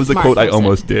that. That was the Mark quote I was it.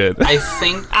 almost did. I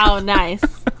think. Oh, nice.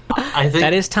 I think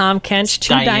That is Tahm Kench to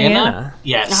Diana.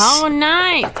 Yes. Oh,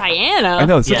 nice. Diana. I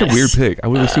know, it's such a Yes. weird pick. I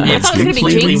would assume I like thought it was Jinx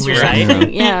gonna be maybe? Jinx or Right?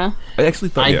 something. Yeah. I actually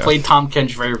thought, I yeah. played Tahm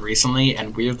Kench very recently,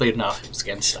 and weirdly enough, it was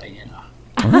against Diana.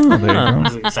 Oh, there you go.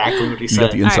 That's exactly what he You got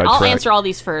said. the All right, inside I'll track. answer all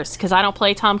these first because I don't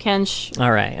play Tom Kench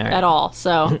All right. at all.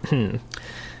 So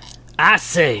I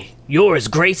say, you're as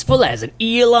graceful as an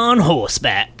eel on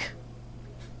horseback.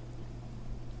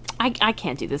 I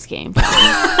can't do this game.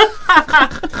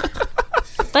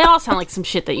 They all sound like some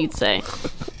shit that you'd say.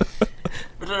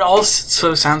 But it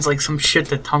also sounds like some shit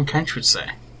that Tahm Kench would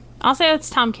say. I'll say it's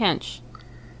Tom Kench.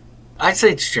 I'd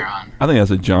say it's John. I think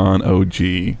that's a John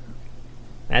OG.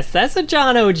 That's a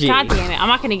John OG. God damn it. I'm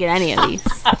not going to get any of these.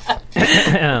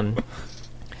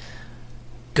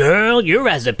 Girl, you're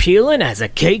as appealing as a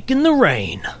cake in the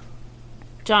rain.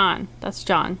 John. That's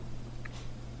John.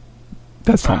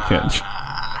 That's Tom Kench.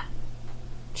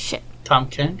 Shit. Tahm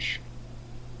Kench?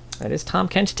 That is Tahm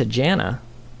Kench to Jana.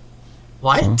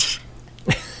 What?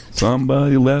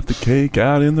 Somebody left the cake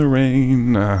out in the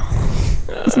rain.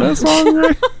 Is that song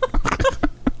right?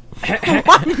 Not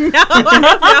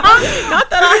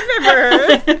that I've ever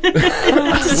heard. Did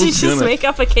you just gonna- make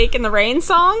up a Cake in the Rain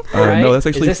song? Right? No, that's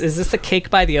actually Is this the Cake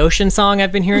by the Ocean song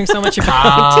I've been hearing so much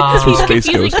about? that's from He's Space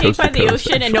confusing Ghost, Cake Coast by to the Coast.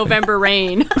 Ocean and November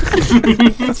Rain.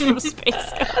 It's from Space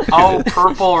Ghost. Oh,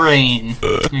 Purple Rain.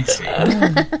 I see.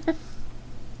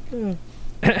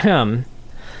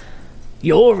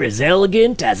 You're as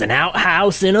elegant as an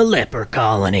outhouse in a leper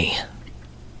colony.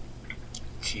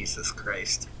 Jesus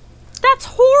Christ. That's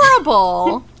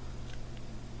horrible.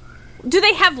 Do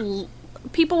they have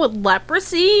people with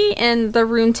leprosy in the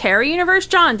Runeterra universe?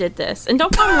 John did this. And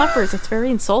don't call them lepers. It's very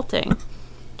insulting.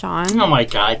 John. Oh my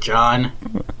god, John.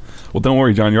 Well, don't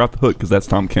worry, John. You're off the hook because that's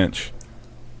Tom Kench.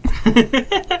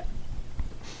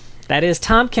 That is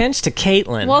Tahm Kench to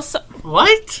Caitlin. Well,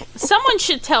 What? someone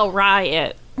should tell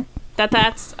Riot that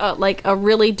that's like a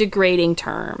really degrading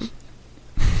term.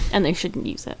 And they shouldn't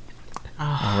use it.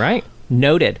 All right.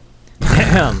 Noted.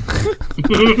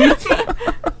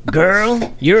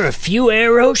 Girl, you're a few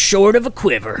arrows short of a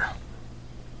quiver.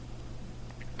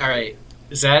 Alright.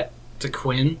 Is that to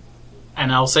Quinn?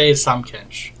 And I'll say it's Tahm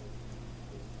Kench.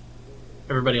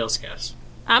 Everybody else guess.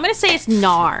 I'm going to say it's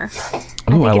Nar.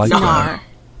 Oh, I like It's that. Nar.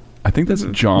 I think that's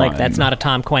John. Like, that's not a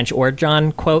Tahm Kench or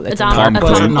John quote. It's a Tom Nar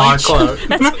Kench. quote. Nar quote.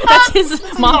 That's his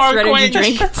monster energy Quench.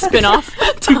 drink spin-off.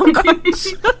 Tahm Kench.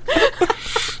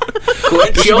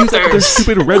 Quench your They're thirst.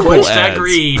 stupid Red Bull Quench that ads.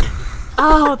 greed.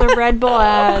 Oh, the Red Bull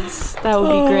ads. That would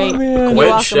be great. You're Quench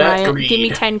welcome, that Ryan. greed. Give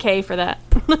me 10K for that.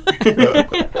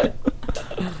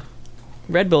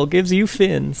 Red Bull gives you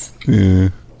fins. Yeah.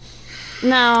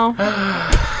 No.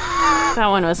 That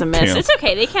one was a miss. Damn. It's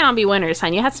okay. They can't all be winners,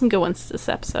 hon. You had some good ones this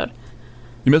episode.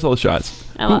 You missed all the shots.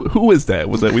 Oh. Who is that?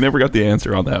 Was that? We never got the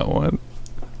answer on that one.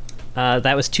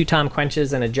 That was 2 Tahm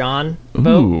Kenches and a John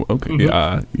vote. Ooh, okay.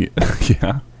 Yeah.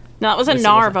 Yeah. No, that was a This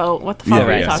Nar was vote. What the Yeah, fuck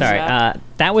were you right, talking Sorry, about?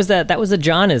 that was a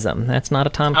Johnism. That's not a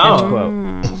Tahm Kench Oh.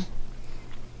 quote.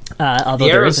 Although The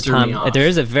there arrows is, threw me off. there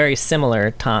is a very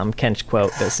similar Tahm Kench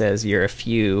quote that says, "You're a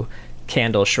few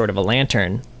candles short of a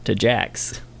lantern" to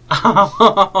Jax.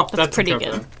 That's pretty a good.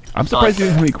 one. I'm surprised you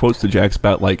didn't have any quotes to Jax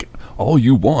about like all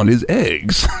you want is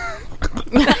eggs.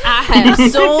 I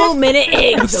have so many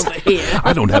eggs over here.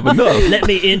 I don't have enough. Let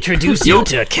me introduce you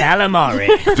to calamari.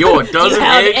 You're a Do dozen you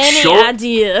have eggs any short.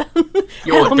 idea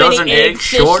You're how a many dozen eggs eggs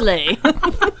fish short. lay?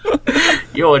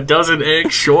 You're a dozen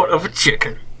eggs short of a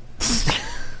chicken.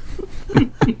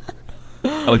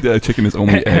 I like that chicken is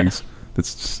only eggs.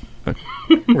 That's just,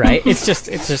 Right? It's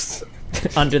just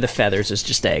under the feathers is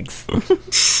just eggs.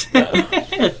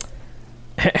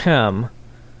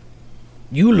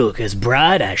 You look as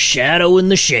bright as shadow in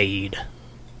the shade.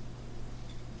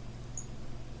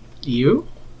 You,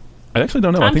 I actually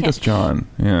don't know. I Tom think Kench. that's John.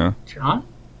 Yeah. John?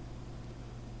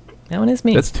 That one is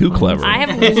me. That's too clever. I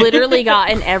have literally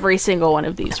gotten every single one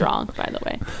of these wrong, by the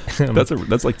way.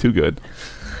 That's like too good.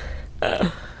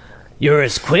 You're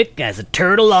as quick as a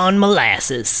turtle on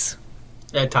molasses.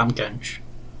 Tahm Kench.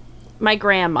 My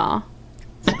grandma.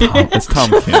 It's Tahm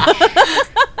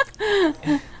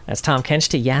Kench. That's Tahm Kench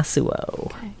to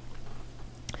Yasuo.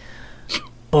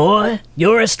 Boy,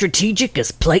 you're as strategic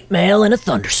as plate mail in a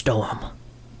thunderstorm.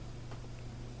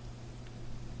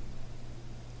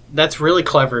 That's really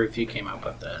clever if you came up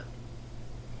with that.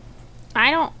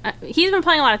 I don't. He's been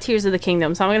playing a lot of Tears of the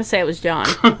Kingdom, so I'm going to say it was John.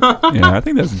 Yeah, I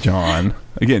think that's John.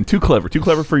 Again, too clever. Too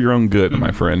clever for your own good,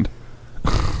 my friend.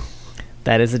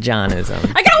 That is a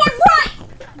Johnism. I got one right!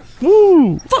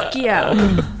 Woo! Fuck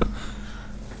yeah.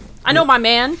 I know my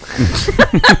man.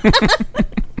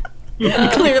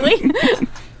 Clearly.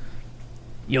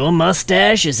 Your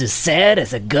mustache is as sad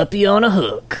as a guppy on a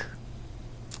hook.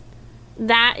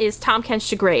 That is Tahm Kench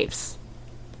to Graves.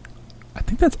 I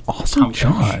think that's also Tahm Kench.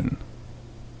 John.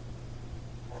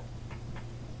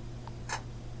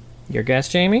 Your guess,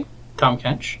 Jamie? Tahm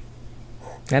Kench.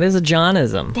 That is a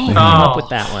Johnism. Damn. I came up Oh. with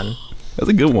that one. That's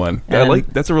a good one. I And- like.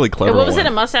 That's a really clever What was one. it?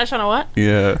 A mustache on a what?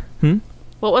 Yeah.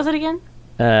 What was it again?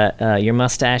 Your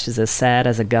mustache is as sad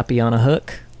as a guppy on a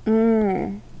hook.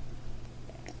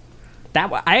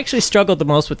 I actually struggled the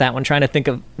most with that one, trying to think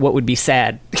of what would be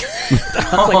sad. I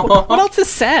was like, what else is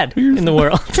sad in the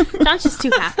world? John's just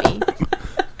too happy.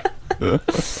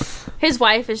 His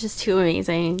wife is just too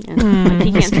amazing, and like,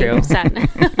 he can't think true. of sadness.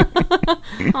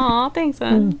 Aw, thanks,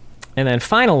 son. And then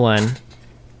final one.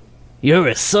 You're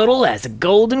as subtle as a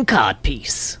golden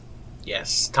codpiece.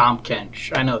 Yes, Tahm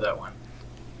Kench. I know that one.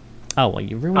 Oh well,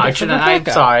 you ruined I it for should. the I'm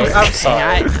backup. sorry. I'm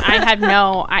sorry.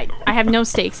 I have no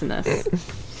stakes in this.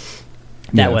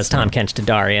 That was Tahm Kench to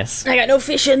Darius. I got no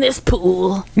fish in this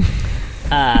pool.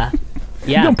 Yeah,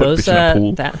 don't put those fish in a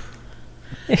pool. that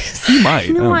You might.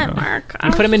 You know I what, don't know. Mark?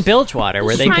 you put them in bilge water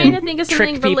where they trying can to think of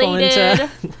trick something people related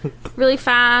into. really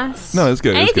fast. No, it's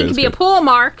good. It's Anything good. can It's be a good. pool,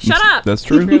 Mark. Shut up. That's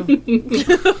true.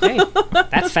 Hey,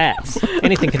 that's fast.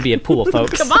 Anything can be a pool,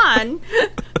 folks. Come on.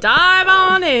 Dive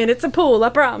on in. It's a pool, I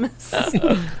promise.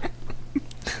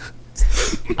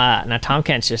 Now Tahm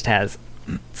Kench just has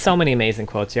so many amazing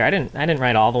quotes here. I didn't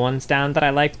write all the ones down that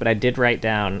I liked, but I did write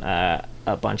down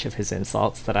a bunch of his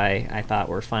insults that I thought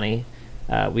were funny.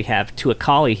 We have to a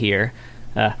collie here.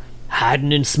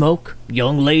 Hiding in smoke,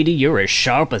 young lady, you're as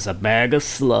sharp as a bag of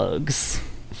slugs.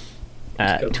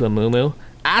 To a moo,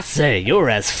 I say you're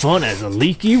as fun as a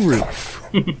leaky roof.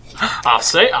 I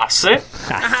say. I say.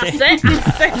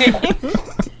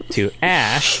 To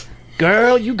Ash,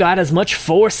 girl, you got as much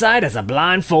foresight as a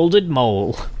blindfolded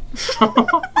mole.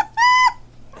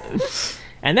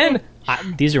 And then,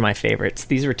 these are my favorites.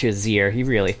 These were to Azir. He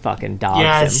really fucking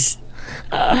dogs him.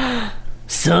 Yes.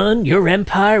 Son, your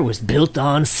empire was built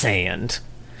on sand.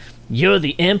 You're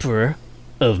the emperor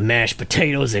of mashed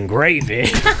potatoes and gravy.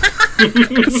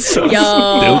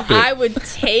 Yo, I would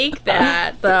take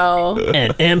that though.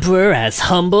 An emperor as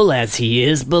humble as he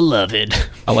is beloved.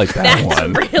 I like that That's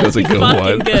one. really That's a good fucking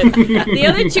one. good. The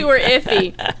other two were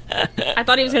iffy. I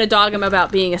thought he was going to dog him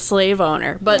about being a slave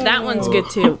owner, but that one's good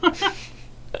too.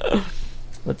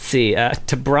 Let's see.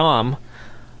 To Brahm,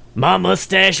 my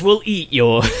mustache will eat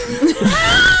your.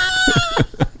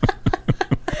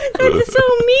 That's so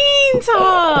mean,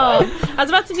 Tom. I was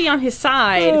about to be on his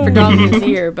side for dogging his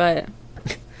ear, but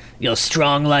You're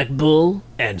strong like bull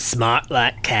and smart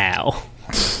like cow.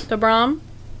 the Brahm.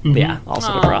 Yeah,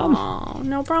 also to Brahm. Oh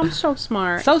no, Brahm's so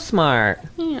smart. So smart.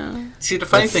 Yeah. See, the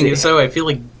funny Let's thing see. is, though, I feel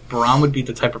like Brahm would be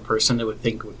the type of person that would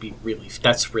think would be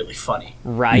that's really funny.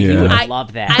 Right, he Yeah. would I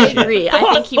love that. I agree.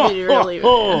 I think he would really.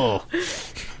 Oh,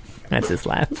 that's his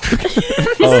laugh.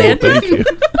 Oh, thank you.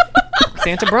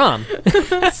 Santa Brahm.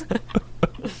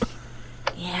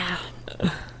 Yeah.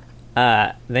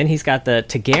 Then he's got the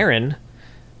Tagarin.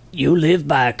 You live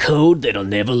by a code that'll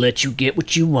never let you get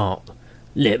what you want.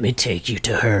 Let me take you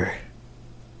to her.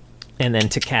 And then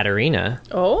to Katerina.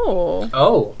 Oh.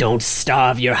 Oh, Don't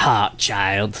starve your heart,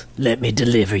 child. Let me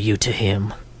deliver you to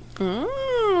him.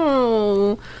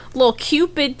 Oh. Little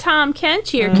Cupid Tahm Kench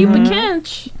here. Cupid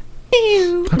Kench.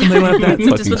 How come they don't have that Just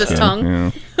fucking with his shit? tongue.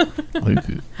 Yeah. Like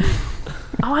it.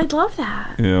 Oh, I'd love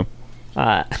that. Yeah.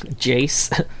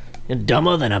 Jace.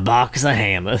 Dumber than a box of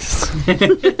hammers.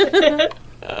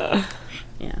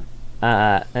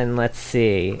 Yeah. And let's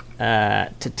see. To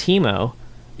Timo.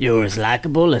 You're as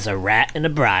likable as a rat in a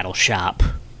bridal shop.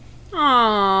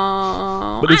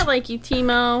 Aww. But I it's- like you,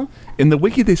 Timo. In the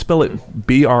wiki, they spell it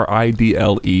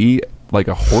Bridle, like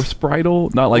a horse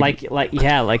bridle, not like. Like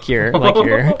your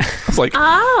It's like.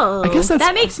 Oh. I guess that's-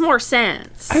 that makes more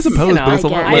sense. I suppose, you know, but it's a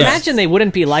I lot I less. imagine they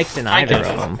wouldn't be liked in either get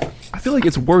of it. them. I feel like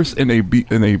it's worse in a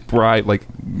bride, like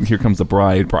here comes the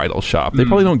bride bridal shop. They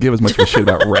probably don't give as much of a shit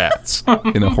about rats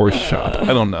in a horse shop. I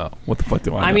don't know. What the fuck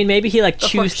do I know? I mean, maybe he like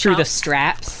horse chews through shop. the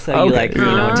straps, so you Okay.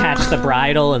 like attach the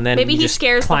bridle and then Maybe you he just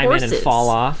scares the climb in and horses. fall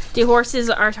off.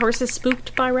 Are horses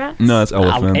spooked by rats? no, it's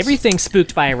elephants. Everything's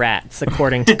spooked by rats,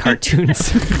 according to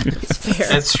cartoons.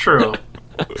 that's true.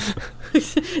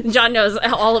 John knows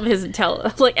all of his all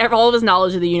of his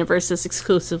knowledge of the universe is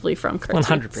exclusively from cartoons.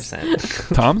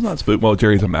 100%. Tom's not spooked. Well,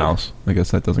 Jerry's a mouse. I guess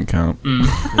that doesn't count.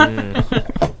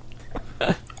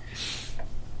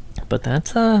 But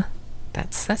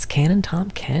that's canon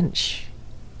Tahm Kench.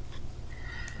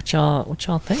 What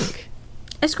y'all think?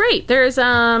 It's great. There's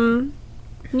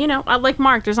I like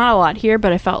Mark. There's not a lot here,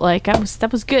 but I felt like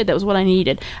that was good. That was what I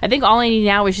needed. I think all I need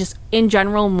now is just in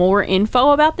general more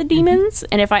info about the demons.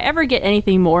 And if I ever get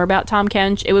anything more about Tahm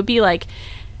Kench, it would be like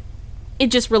it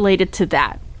just related to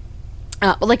that.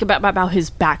 Like about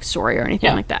his backstory or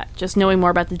anything like that. Just knowing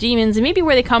more about the demons and maybe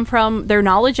where they come from, their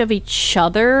knowledge of each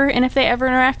other, and if they ever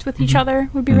interact with each other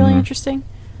would be really interesting.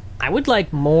 I would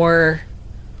like more.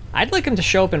 I'd like him to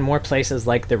show up in more places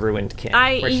like the Ruined King,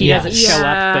 where he doesn't show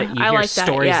up, but you I hear like that,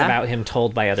 stories yeah. about him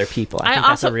told by other people. I think also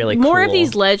that's a really more cool. of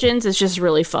these legends is just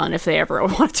really fun if they ever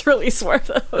want to release more of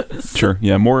those. Sure.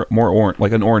 Yeah. More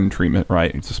like an Orin treatment,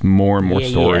 right? It's just more and more Yeah,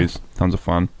 stories. Tons of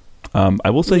fun. I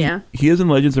will say Yeah. he is in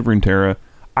Legends of Runeterra.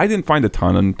 I didn't find a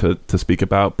ton to speak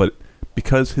about, but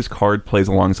because his card plays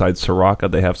alongside Soraka,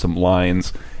 they have some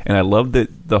lines, and I love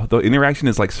that the interaction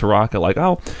is like Soraka, like,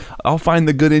 "Oh, I'll find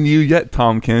the good in you yet,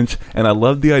 Tahm Kench," and I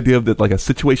love the idea of that, like a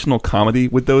situational comedy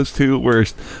with those two, where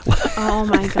Oh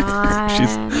my god.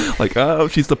 she's like, "Oh,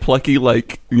 she's the plucky,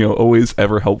 like always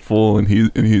ever helpful," and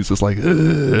he's just like,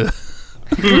 "Ugh."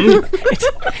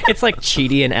 It's like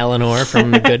Chidi and Eleanor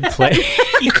from The Good Place.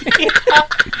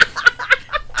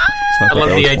 It's not I love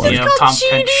the that was idea of Tahm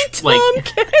Kench.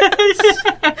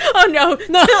 Oh no,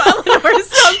 Eleanor's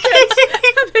Tahm Kench.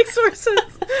 That makes more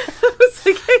sense. I was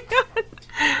like, hang on.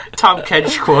 Tahm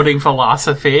Kench quoting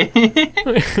philosophy.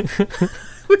 I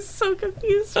was so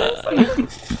confused. I was like,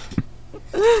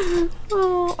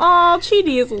 oh,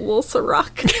 Chidi is a little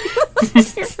Ciroc.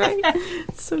 You're right.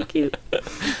 It's so cute.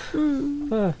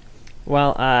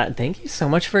 Well, thank you so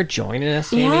much for joining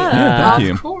us, Jamie. Yeah. Thank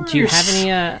you. Of course. Do you have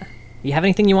any? You have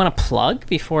anything you want to plug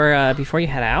before you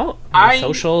head out? I- Any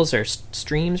socials or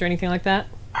streams or anything like that?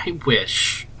 I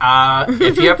wish.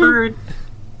 If you ever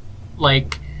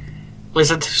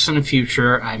listen to this in the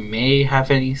future, I may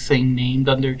have anything named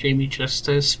under Jamie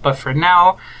Justice, but for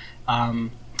now,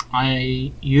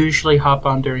 I usually hop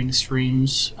on during the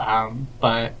streams,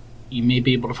 but you may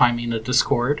be able to find me in the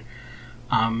Discord.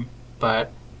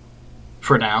 But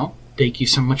for now, thank you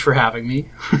so much for having me.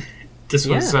 This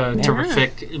was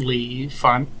terrifically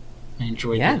fun. I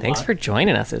enjoyed it. Yeah, thanks for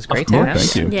joining us. It was great to Cool, have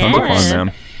thank you. you. Yeah. Tons of fun,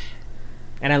 man.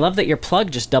 And I love that your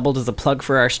plug just doubled as a plug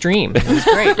for our stream. It was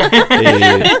great.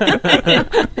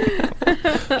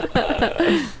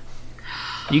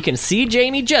 You can see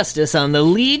Jamie Justice on the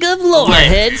League of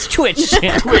Loreheads Twitch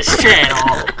channel.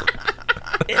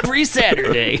 Every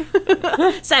Saturday.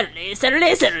 Saturday.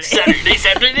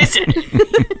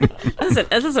 That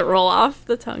doesn't roll off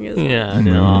the tongue, is it? Yeah,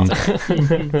 no.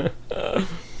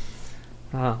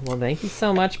 Well, thank you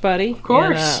so much, buddy. Of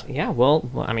course. And,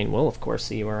 we'll of course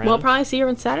see you around. We'll probably see you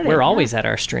on Saturday. We're always at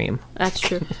our stream. That's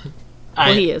true.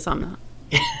 Well, he is. I'm not.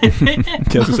 I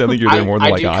think you're there more than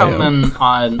I like do I come am. in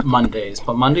on Mondays,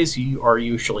 but Mondays are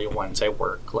usually ones I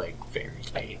work like very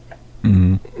late.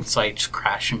 Mm-hmm. So I just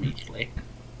crash immediately.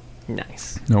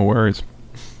 Nice. No worries.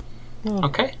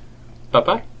 Okay.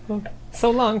 Bye-bye. So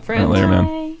long, friend. Later,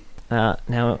 man.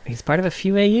 Now, he's part of a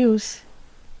few AUs.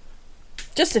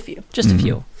 Just a few. Just a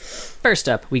few. First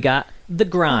up, we got The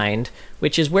Grind,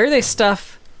 which is where they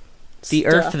stuff the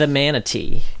Earth the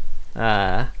Manatee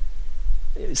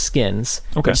skins.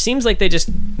 Okay. Which seems like they just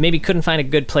maybe couldn't find a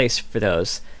good place for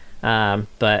those.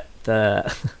 But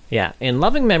in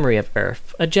loving memory of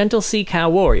Earth, a gentle sea cow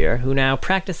warrior who now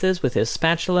practices with his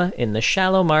spatula in the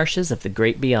shallow marshes of the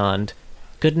great beyond.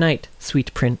 Good night,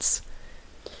 sweet prince.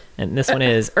 And this one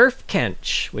is Tahm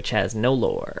Kench, which has no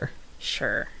lore.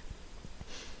 Sure.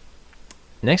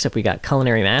 Next up, we got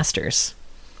Culinary Masters.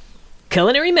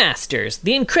 Culinary Masters,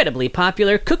 the incredibly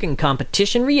popular cooking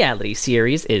competition reality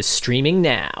series, is streaming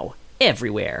now,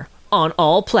 everywhere, on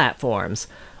all platforms.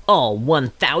 All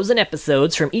 1,000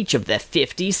 episodes from each of the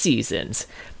 50 seasons.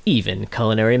 Even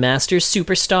Culinary Masters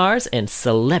Superstars and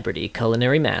Celebrity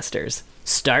Culinary Masters.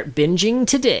 Start binging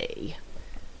today.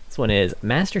 This one is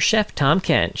Master Chef Tahm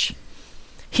Kench.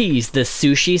 He's the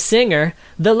sushi singer,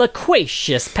 the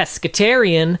loquacious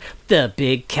pescatarian, the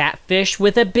big catfish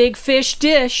with a big fish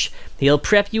dish. He'll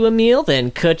prep you a meal,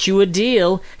 then cut you a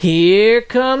deal. Here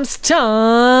comes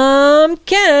Tahm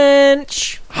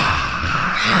Kench.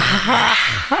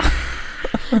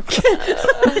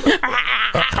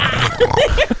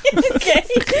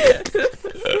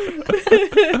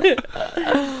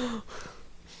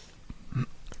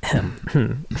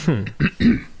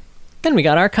 Then we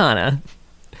got Arcana.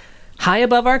 High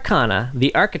above Arcana,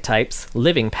 the archetypes,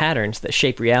 living patterns that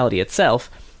shape reality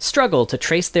itself, struggle to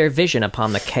trace their vision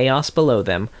upon the chaos below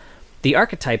them. The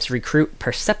archetypes recruit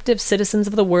perceptive citizens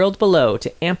of the world below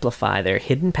to amplify their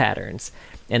hidden patterns,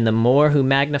 and the more who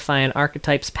magnify an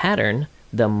archetype's pattern,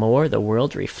 the more the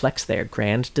world reflects their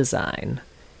grand design.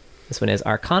 This one is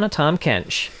Arcana Tahm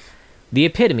Kench. The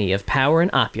epitome of power and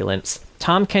opulence,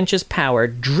 Tahm Kench's power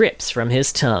drips from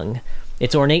his tongue.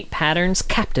 Its ornate patterns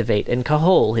captivate and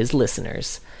cajole his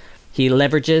listeners. He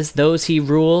leverages those he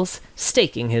rules,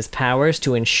 staking his powers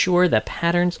to ensure the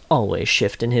patterns always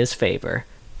shift in his favor,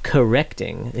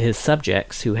 correcting his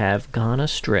subjects who have gone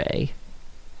astray.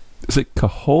 Is it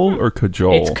cajole or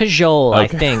cajole? It's cajole, Okay. I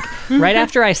think. Right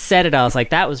after I said it, I was like,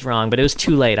 that was wrong, but it was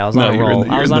too late. I was on a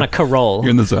roll. I was on a Corolla.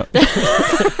 You're in the zone.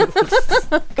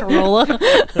 Corolla.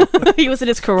 He was in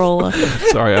his Corolla.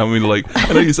 Sorry, I mean, like,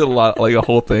 I know you said a lot, like a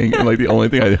whole thing, and like the only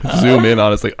thing I zoom in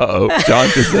on is like, uh-oh, John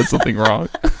just said something wrong.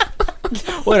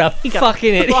 What a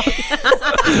fucking idiot.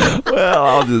 Well,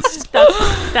 I'll just...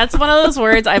 That's one of those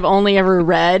words I've only ever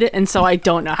read, and so I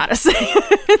don't know how to say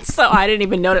it. So I didn't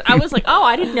even notice. I was like, oh,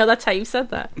 I didn't know that's how you said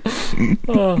that.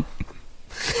 Oh.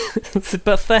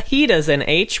 But fajitas and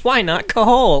H, why not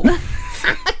cajole?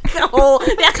 Oh,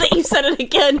 that's that you said it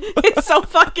again. It's so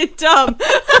fucking dumb.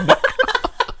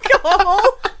 Go.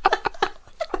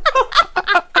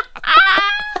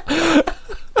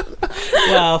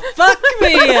 Well, fuck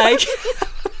me.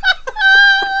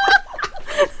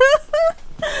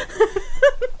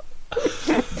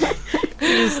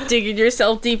 You're just digging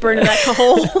yourself deeper into that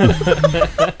hole.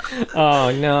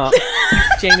 Oh no.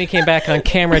 Jamie came back on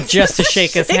camera just to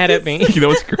shake his head at me. You know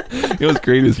what's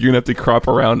great is you're gonna have to crop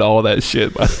around all that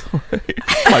shit. By the way,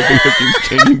 my video keeps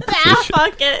changing position.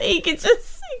 Fuck it. He could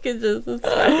just. It's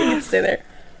fine. He can stay there.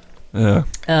 Yeah.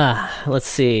 Let's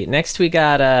see. Next we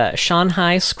got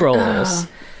Shanghai Scrolls.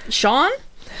 Sean?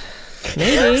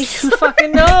 Maybe. Who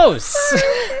fucking knows?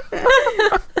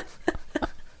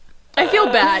 I feel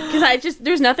bad because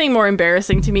there's nothing more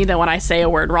embarrassing to me than when I say a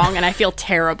word wrong and I feel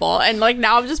terrible. And like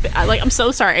now I'm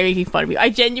so sorry I'm making fun of you. I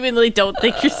genuinely don't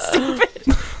think you're stupid.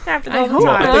 After the whole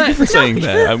time. Thank you for saying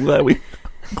that. I'm glad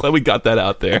we got that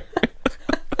out there.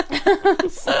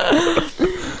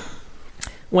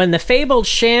 When the fabled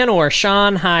Shan or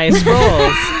Shanghai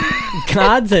Scrolls,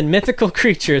 gods and mythical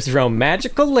creatures roam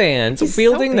magical lands,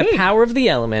 wielding the power of the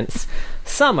elements.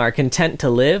 Some are content to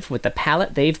live with the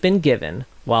palette they've been given,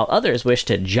 while others wish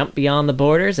to jump beyond the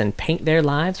borders and paint their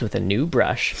lives with a new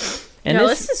brush. And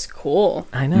this is cool.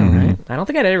 I know, right? I don't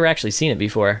think I'd ever actually seen it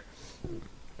before.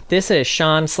 This is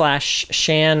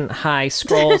Sean/Shan High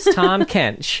Scrolls Tahm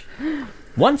Kench.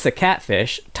 Once a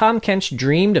catfish, Tahm Kench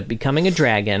dreamed of becoming a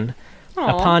dragon. Aww.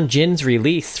 Upon Jin's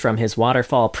release from his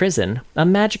waterfall prison, a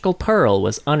magical pearl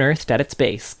was unearthed at its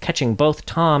base, catching both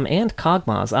Tom and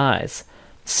Kog'Maw's eyes.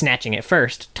 Snatching it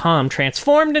first, Tom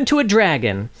transformed into a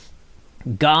dragon,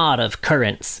 god of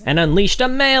currents, and unleashed a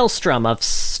maelstrom of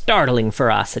startling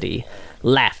ferocity,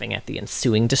 laughing at the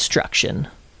ensuing destruction.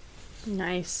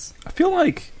 Nice. I feel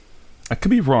like, I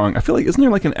could be wrong, I feel like, isn't there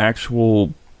like an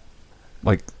actual,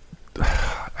 like,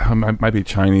 I might be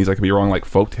Chinese, I could be wrong, like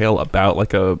folktale about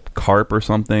like a carp or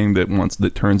something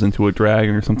that turns into a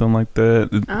dragon or something like that.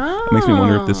 It makes me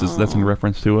wonder if that's in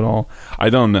reference to it all. I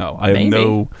don't know. I have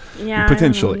no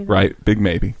potentially, right? Big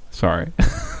maybe. Sorry.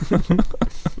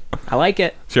 I like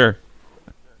it. Sure.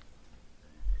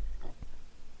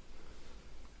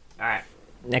 All right.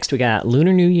 Next we got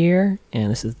Lunar New Year,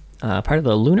 and this is part of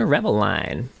the Lunar Revel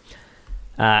line.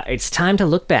 It's time to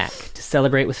look back, to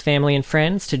celebrate with family and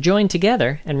friends, to join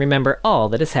together and remember all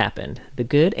that has happened, the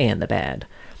good and the bad.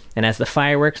 And as the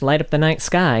fireworks light up the night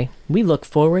sky, we look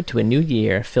forward to a new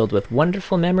year filled with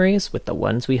wonderful memories with the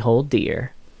ones we hold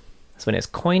dear. This one is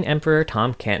Coin Emperor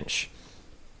Tahm Kench.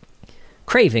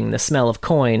 Craving the smell of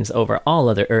coins over all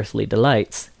other earthly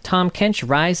delights, Tahm Kench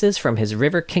rises from his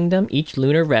river kingdom each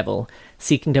lunar revel,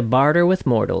 seeking to barter with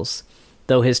mortals.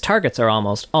 Though his targets are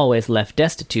almost always left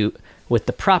destitute, with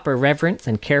the proper reverence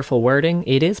and careful wording,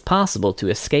 it is possible to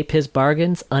escape his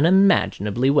bargains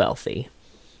unimaginably wealthy.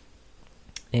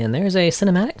 And there's a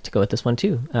cinematic to go with this one,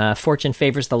 too. Fortune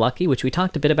favors the lucky, which we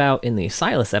talked a bit about in the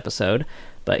Silas episode,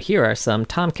 but here are some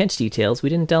Tahm Kench details we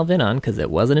didn't delve in on because it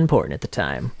wasn't important at the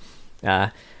time.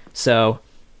 So,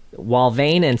 while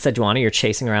Vane and Sejuani are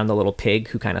chasing around the little pig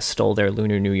who kind of stole their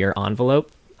Lunar New Year envelope,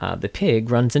 the pig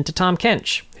runs into Tahm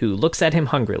Kench, who looks at him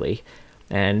hungrily.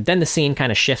 And then the scene kind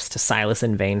of shifts to Silas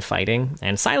and Vane fighting,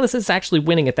 and Silas is actually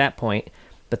winning at that point,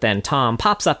 but then Tom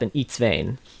pops up and eats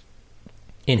Vane.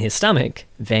 In his stomach,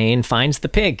 Vane finds the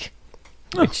pig,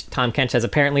 which Tahm Kench has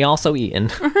apparently also eaten.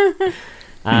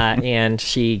 And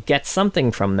she gets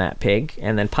something from that pig,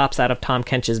 and then pops out of Tahm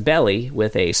Kench's belly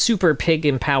with a super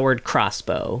pig-empowered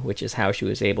crossbow, which is how she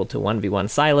was able to 1v1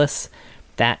 Silas,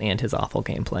 that and his awful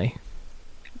gameplay.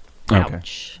 Ouch.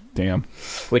 Okay. Damn.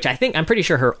 Which I'm pretty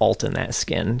sure her ult in that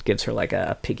skin gives her like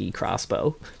a piggy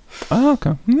crossbow. Oh,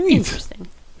 okay. Neat. Interesting.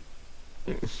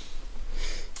 And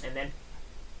then,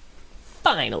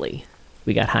 finally,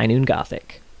 we got High Noon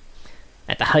Gothic.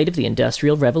 At the height of the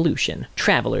Industrial Revolution,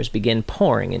 travelers begin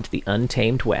pouring into the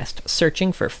untamed West,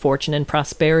 searching for fortune and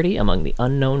prosperity among the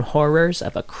unknown horrors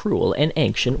of a cruel and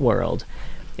ancient world.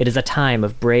 It is a time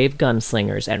of brave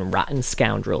gunslingers and rotten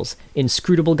scoundrels,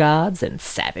 inscrutable gods and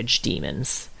savage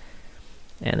demons.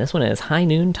 And this one is High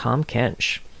Noon Tahm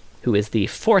Kench, who is the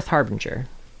fourth harbinger.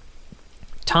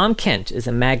 Tahm Kench is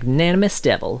a magnanimous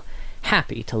devil,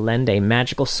 happy to lend a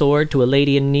magical sword to a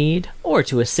lady in need, or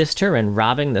to assist her in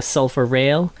robbing the sulfur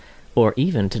rail, or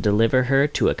even to deliver her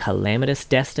to a calamitous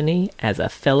destiny as a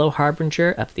fellow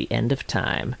harbinger of the end of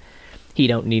time. He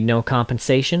don't need no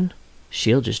compensation.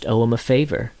 She'll just owe him a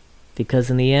favor,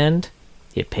 because in the end,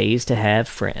 it pays to have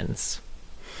friends.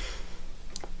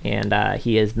 And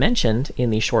he is mentioned in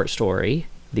the short story,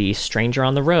 The Stranger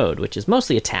on the Road, which is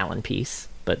mostly a Talon piece,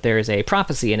 but there is a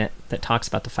prophecy in it that talks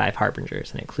about the 5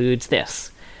 harbingers, and includes this.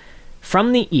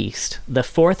 From the east, the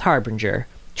 4th harbinger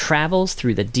travels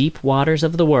through the deep waters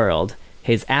of the world,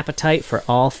 his appetite for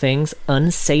all things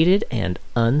unsated and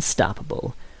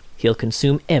unstoppable. He'll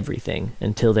consume everything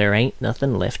until there ain't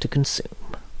nothing left to consume.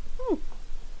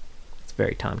 It's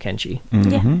very Tahm Kenchy.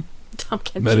 Mm-hmm. Yeah. Tahm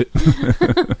Kench.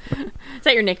 Is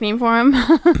that your nickname for him?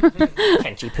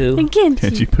 Kenchy Poo.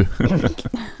 Kenchy Poo.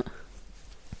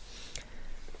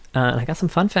 I got some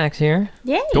fun facts here.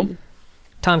 Yay. Cool.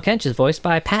 Tahm Kench is voiced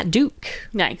by Pat Duke.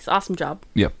 Nice. Awesome job.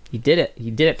 Yep. You did it. You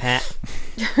did it, Pat.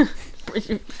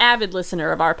 Avid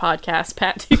listener of our podcast,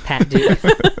 Pat Duke. Pat Duke.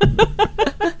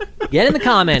 Get in the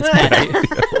comments, Pat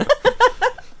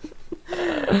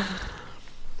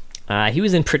Duke. He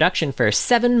was in production for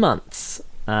 7 months,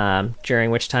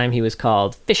 during which time he was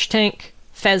called Fish Tank,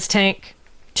 Fez Tank,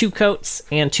 Two Coats,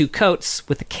 and Two Coats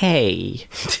with a K.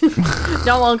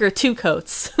 No longer 2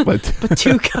 coats, but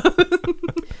 2 coats.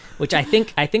 Which I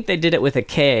think they did it with a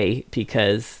K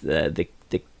because the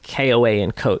KOA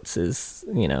in Coats is,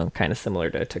 kind of similar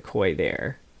to Koi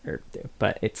there.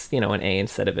 But it's, an A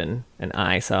instead of an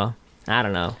I, so I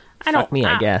don't know. Fuck me,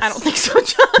 I guess. I don't think so,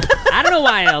 John. I don't know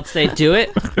why else they do it.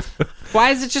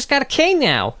 Why is it just got a K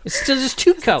now? It's still just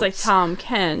Tuco. It's like Tahm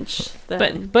Kench.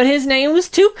 But his name was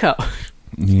Tuco.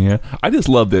 Yeah, I just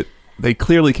love that they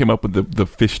clearly came up with the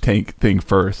fish tank thing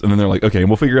first, and then they're like, okay,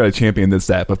 we'll figure out a champion that's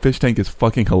that. But fish tank is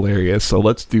fucking hilarious, so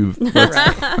what can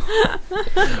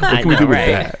we do with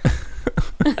that?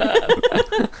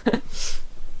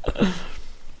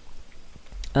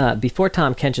 Before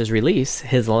Tahm Kench's release,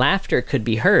 his laughter could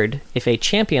be heard if a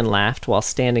champion laughed while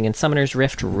standing in Summoner's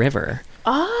Rift River.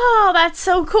 Oh, that's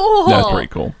so cool. That's pretty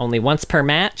cool. Only once per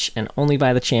match, and only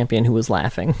by the champion who was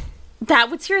laughing.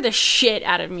 That would scare the shit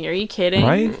out of me. Are you kidding?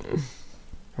 Right?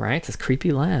 Right? It's this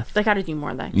creepy laugh. They got to do more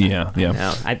of that. Yeah.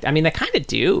 No, I mean, they kind of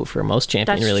do for most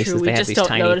champion That's releases. true. We They have just these don't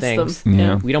tiny notice things. them.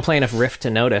 Yeah. We don't play enough Rift to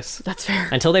notice. That's fair.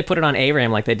 Until they put it on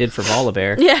ARAM like they did for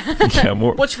Volibear. Yeah. Yeah,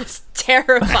 more. Which was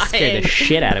terrifying. Scared the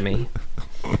shit out of me.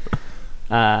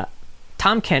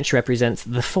 Tahm Kench represents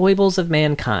the foibles of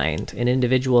mankind, an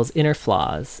individual's inner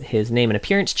flaws. His name and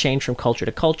appearance change from culture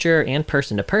to culture and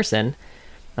person to person.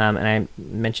 And I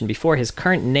mentioned before, his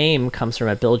current name comes from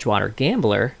a Bilgewater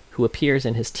gambler who appears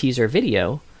in his teaser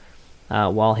video,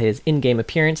 while his in-game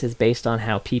appearance is based on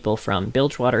how people from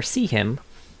Bilgewater see him,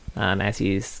 as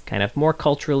he's kind of more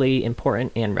culturally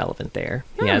important and relevant there.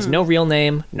 He has no real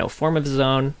name, no form of his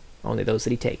own, only those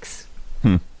that he takes.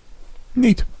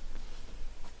 Neat.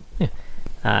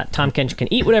 Tahm Kench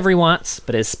can eat whatever he wants,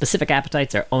 but his specific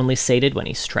appetites are only sated when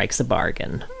he strikes a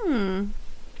bargain.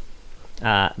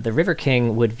 The River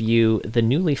King would view the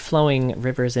newly flowing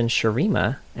rivers in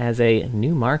Shurima as a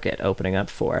new market opening up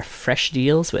for fresh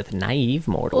deals with naive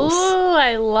mortals. Ooh,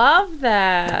 I love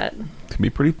that. Can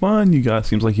be pretty fun.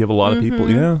 Seems like you have a lot of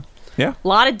people. Yeah. A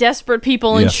lot of desperate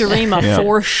people in Yes. Shurima, Yeah.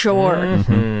 for sure.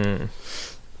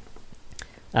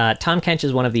 Tahm Kench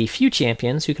is one of the few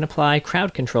champions who can apply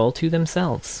crowd control to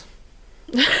themselves.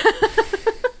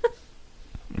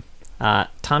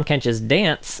 Tahm Kench's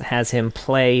dance has him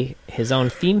play his own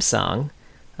theme song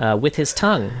with his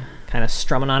tongue, kind of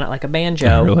strumming on it like a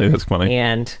banjo. Really, that's funny.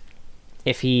 And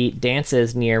if he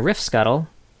dances near Rift Scuttle,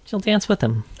 she'll dance with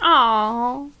him.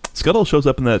 Aww. Scuttle shows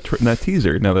up in that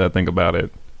teaser. Now that I think about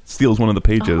it, steals one of the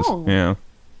pages. Oh. Yeah.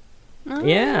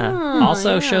 Yeah.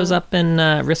 Also shows up in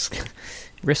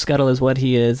Rift Scuttle is what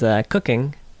he is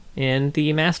cooking in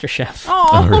the Master Chef.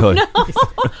 Oh, really? no.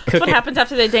 That's what happens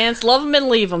after they dance. Love them and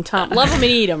leave them, Tom. Love them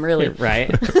and eat them, really. Right.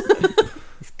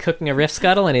 He's cooking a Rift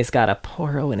Scuttle and he's got a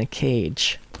Poro in a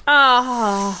cage.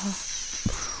 Oh,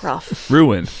 rough.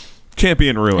 Ruin.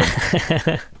 Champion Ruin.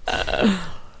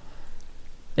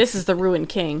 This is the Ruin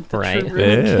King. The Right. true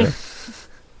Ruin Yeah. King.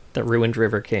 The ruined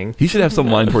River King. He should have some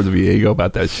line towards Viego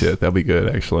about that shit. That'd be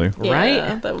good, actually. Right?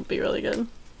 Yeah, that would be really good.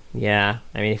 Yeah.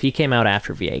 I mean, if he came out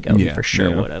after Viego, he Yeah, for sure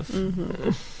yeah. would have.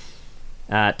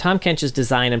 Tahm Kench's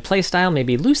design and playstyle may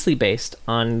be loosely based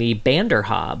on the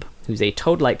Banderhob, who's a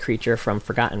toad-like creature from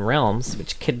Forgotten Realms,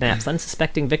 which kidnaps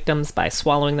unsuspecting victims by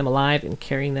swallowing them alive and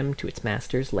carrying them to its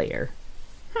master's lair.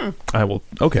 I will.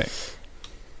 Okay.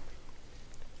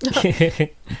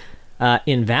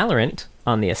 In Valorant,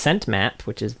 on the Ascent map,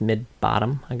 which is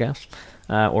mid-bottom, I guess,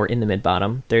 or in the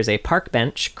mid-bottom, there's a park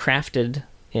bench crafted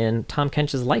in Tahm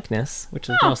Kench's likeness, which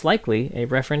is most likely a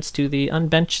reference to the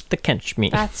Unbench the Kench meme.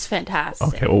 That's fantastic.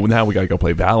 Okay. Well, now we gotta go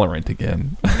play Valorant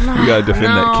again. We gotta defend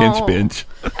that Kench bench.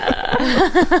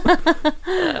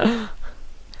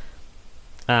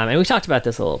 And we talked about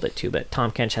this a little bit too, but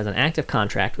Tahm Kench has an active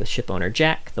contract with shipowner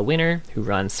Jack, the winner, who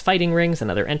runs fighting rings and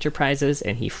other enterprises,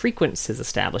 and he frequents his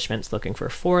establishments looking for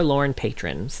forlorn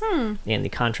patrons. And the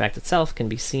contract itself can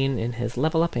be seen in his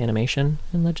level up animation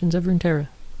in Legends of Runeterra.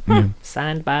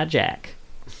 Signed by Jack.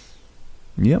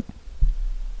 Yep.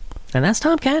 And that's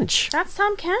Tahm Kench. That's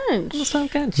Tahm Kench. That's Tahm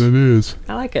Kench. It is.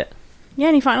 I like it. Yeah,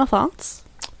 any final thoughts?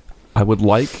 I would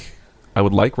like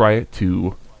Riot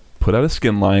to put out a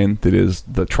skin line that is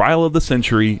the trial of the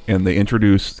century, and they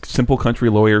introduce simple country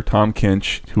lawyer Tahm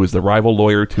Kench, who is the rival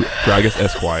lawyer to Gragas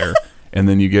Esquire, and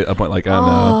then you get a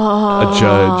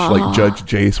judge like Judge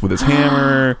Jace with his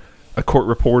hammer, a court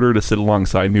reporter to sit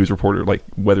alongside news reporter like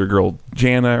Weather Girl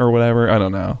Jana or whatever. I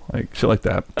don't know, like shit like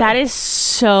that. That is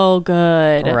so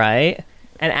good. Right.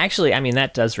 And actually, I mean,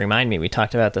 that does remind me, we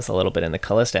talked about this a little bit in the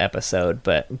Callista episode,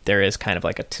 but there is kind of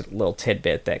like a little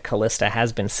tidbit that Callista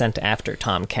has been sent after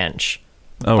Tahm Kench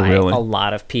by really? a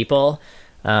lot of people,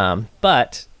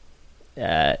 but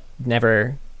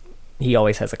never, he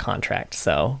always has a contract,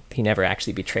 so he never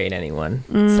actually betrayed anyone.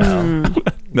 So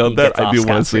No, he that gets I off do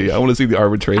want to scot-free. see. I want to see the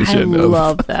arbitration I of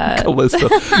love that. Callista.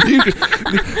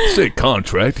 Say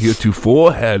contract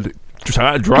heretofore had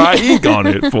dry ink on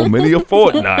it for many a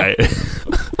fortnight.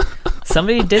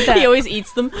 Somebody did that. He always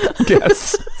eats them.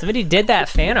 Yes. Somebody did that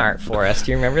fan art for us.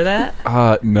 Do you remember that?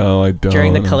 No, I don't.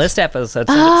 During the Callista episode,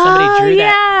 somebody drew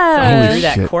yeah. drew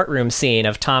that Shit. courtroom scene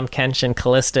of Tahm Kench and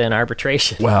Callista in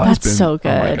arbitration. Wow, That's it's been, so Oh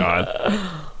my good. god.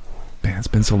 Man, it's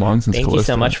been so long since Thank you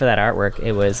Callista. so much for that artwork.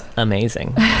 It was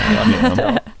amazing. I love it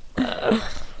still.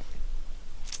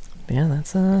 Yeah,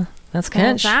 that's Well,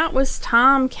 Kench. that was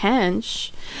Tahm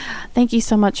Kench. Thank you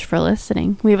so much for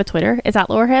listening. We have a Twitter. It's at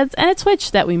Loreheads, and a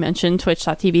Twitch that we mentioned,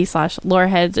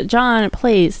 twitch.tv/Loreheads. John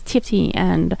plays TFT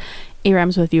and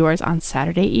ARAMs with viewers on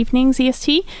Saturday evenings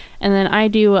EST. And then I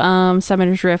do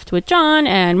Summoner's Rift with John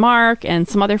and Mark and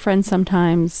some other friends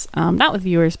sometimes. Not with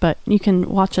viewers, but you can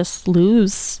watch us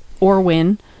lose or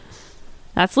win.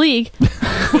 That's League.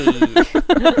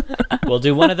 We'll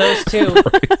do one of those too.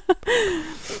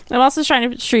 I'm also trying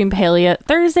to stream Palea.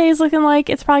 Thursday's looking like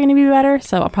it's probably going to be better,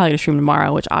 so I'm probably going to stream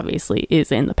tomorrow, which obviously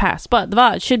is in the past, but the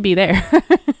VOD should be there.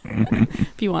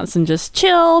 If you want some just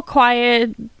chill,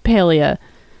 quiet Palea,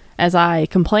 as I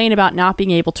complain about not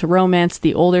being able to romance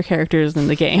the older characters in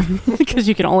the game, because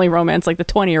you can only romance like the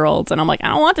 20-year-olds, and I'm like, I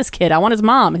don't want this kid. I want his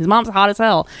mom. His mom's hot as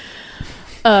hell.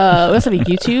 What's up,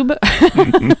 YouTube?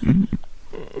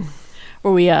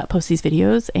 Where we post these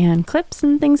videos and clips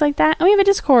and things like that. And we have a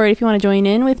Discord if you want to join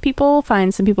in with people,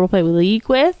 find some people to play with League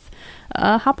with.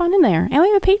 Hop on in there. And we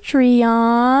have a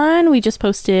Patreon. We just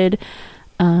posted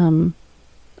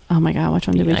oh my god, which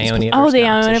one did we just post? Oh, the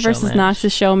Iona versus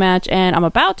Noxus show match. And I'm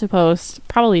about to post,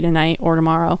 probably tonight or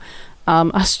tomorrow,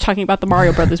 us talking about the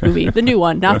Mario Brothers movie, the new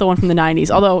one, not the one from the 90s.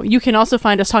 Although you can also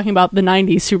find us talking about the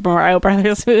 90s Super Mario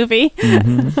Brothers movie.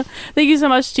 Mm-hmm. Thank you so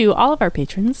much to all of our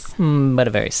patrons. But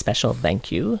a very special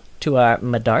thank you to our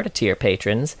Medarda tier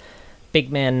patrons,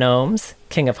 Big Man Gnomes,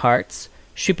 King of Hearts,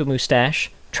 Shupa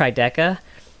Mustache, Trideca,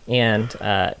 and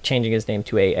changing his name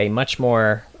to a much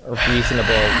more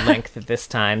reasonable length at this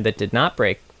time that did not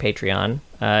break Patreon,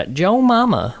 Joe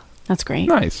Mama. That's great.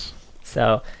 Nice.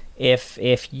 So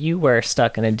if you were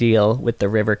stuck in a deal with the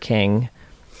River King,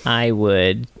 I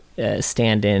would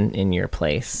stand in your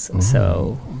place. Ooh.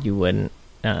 So you wouldn't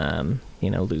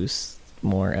lose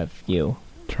more of you.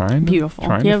 Beautiful.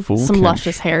 You have some Kench.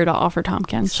 luscious hair to offer Tahm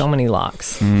Kench. So many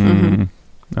locks.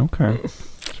 Okay.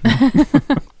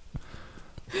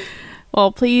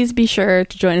 Well, please be sure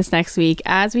to join us next week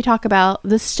as we talk about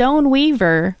the Stone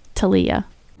Weaver Talia.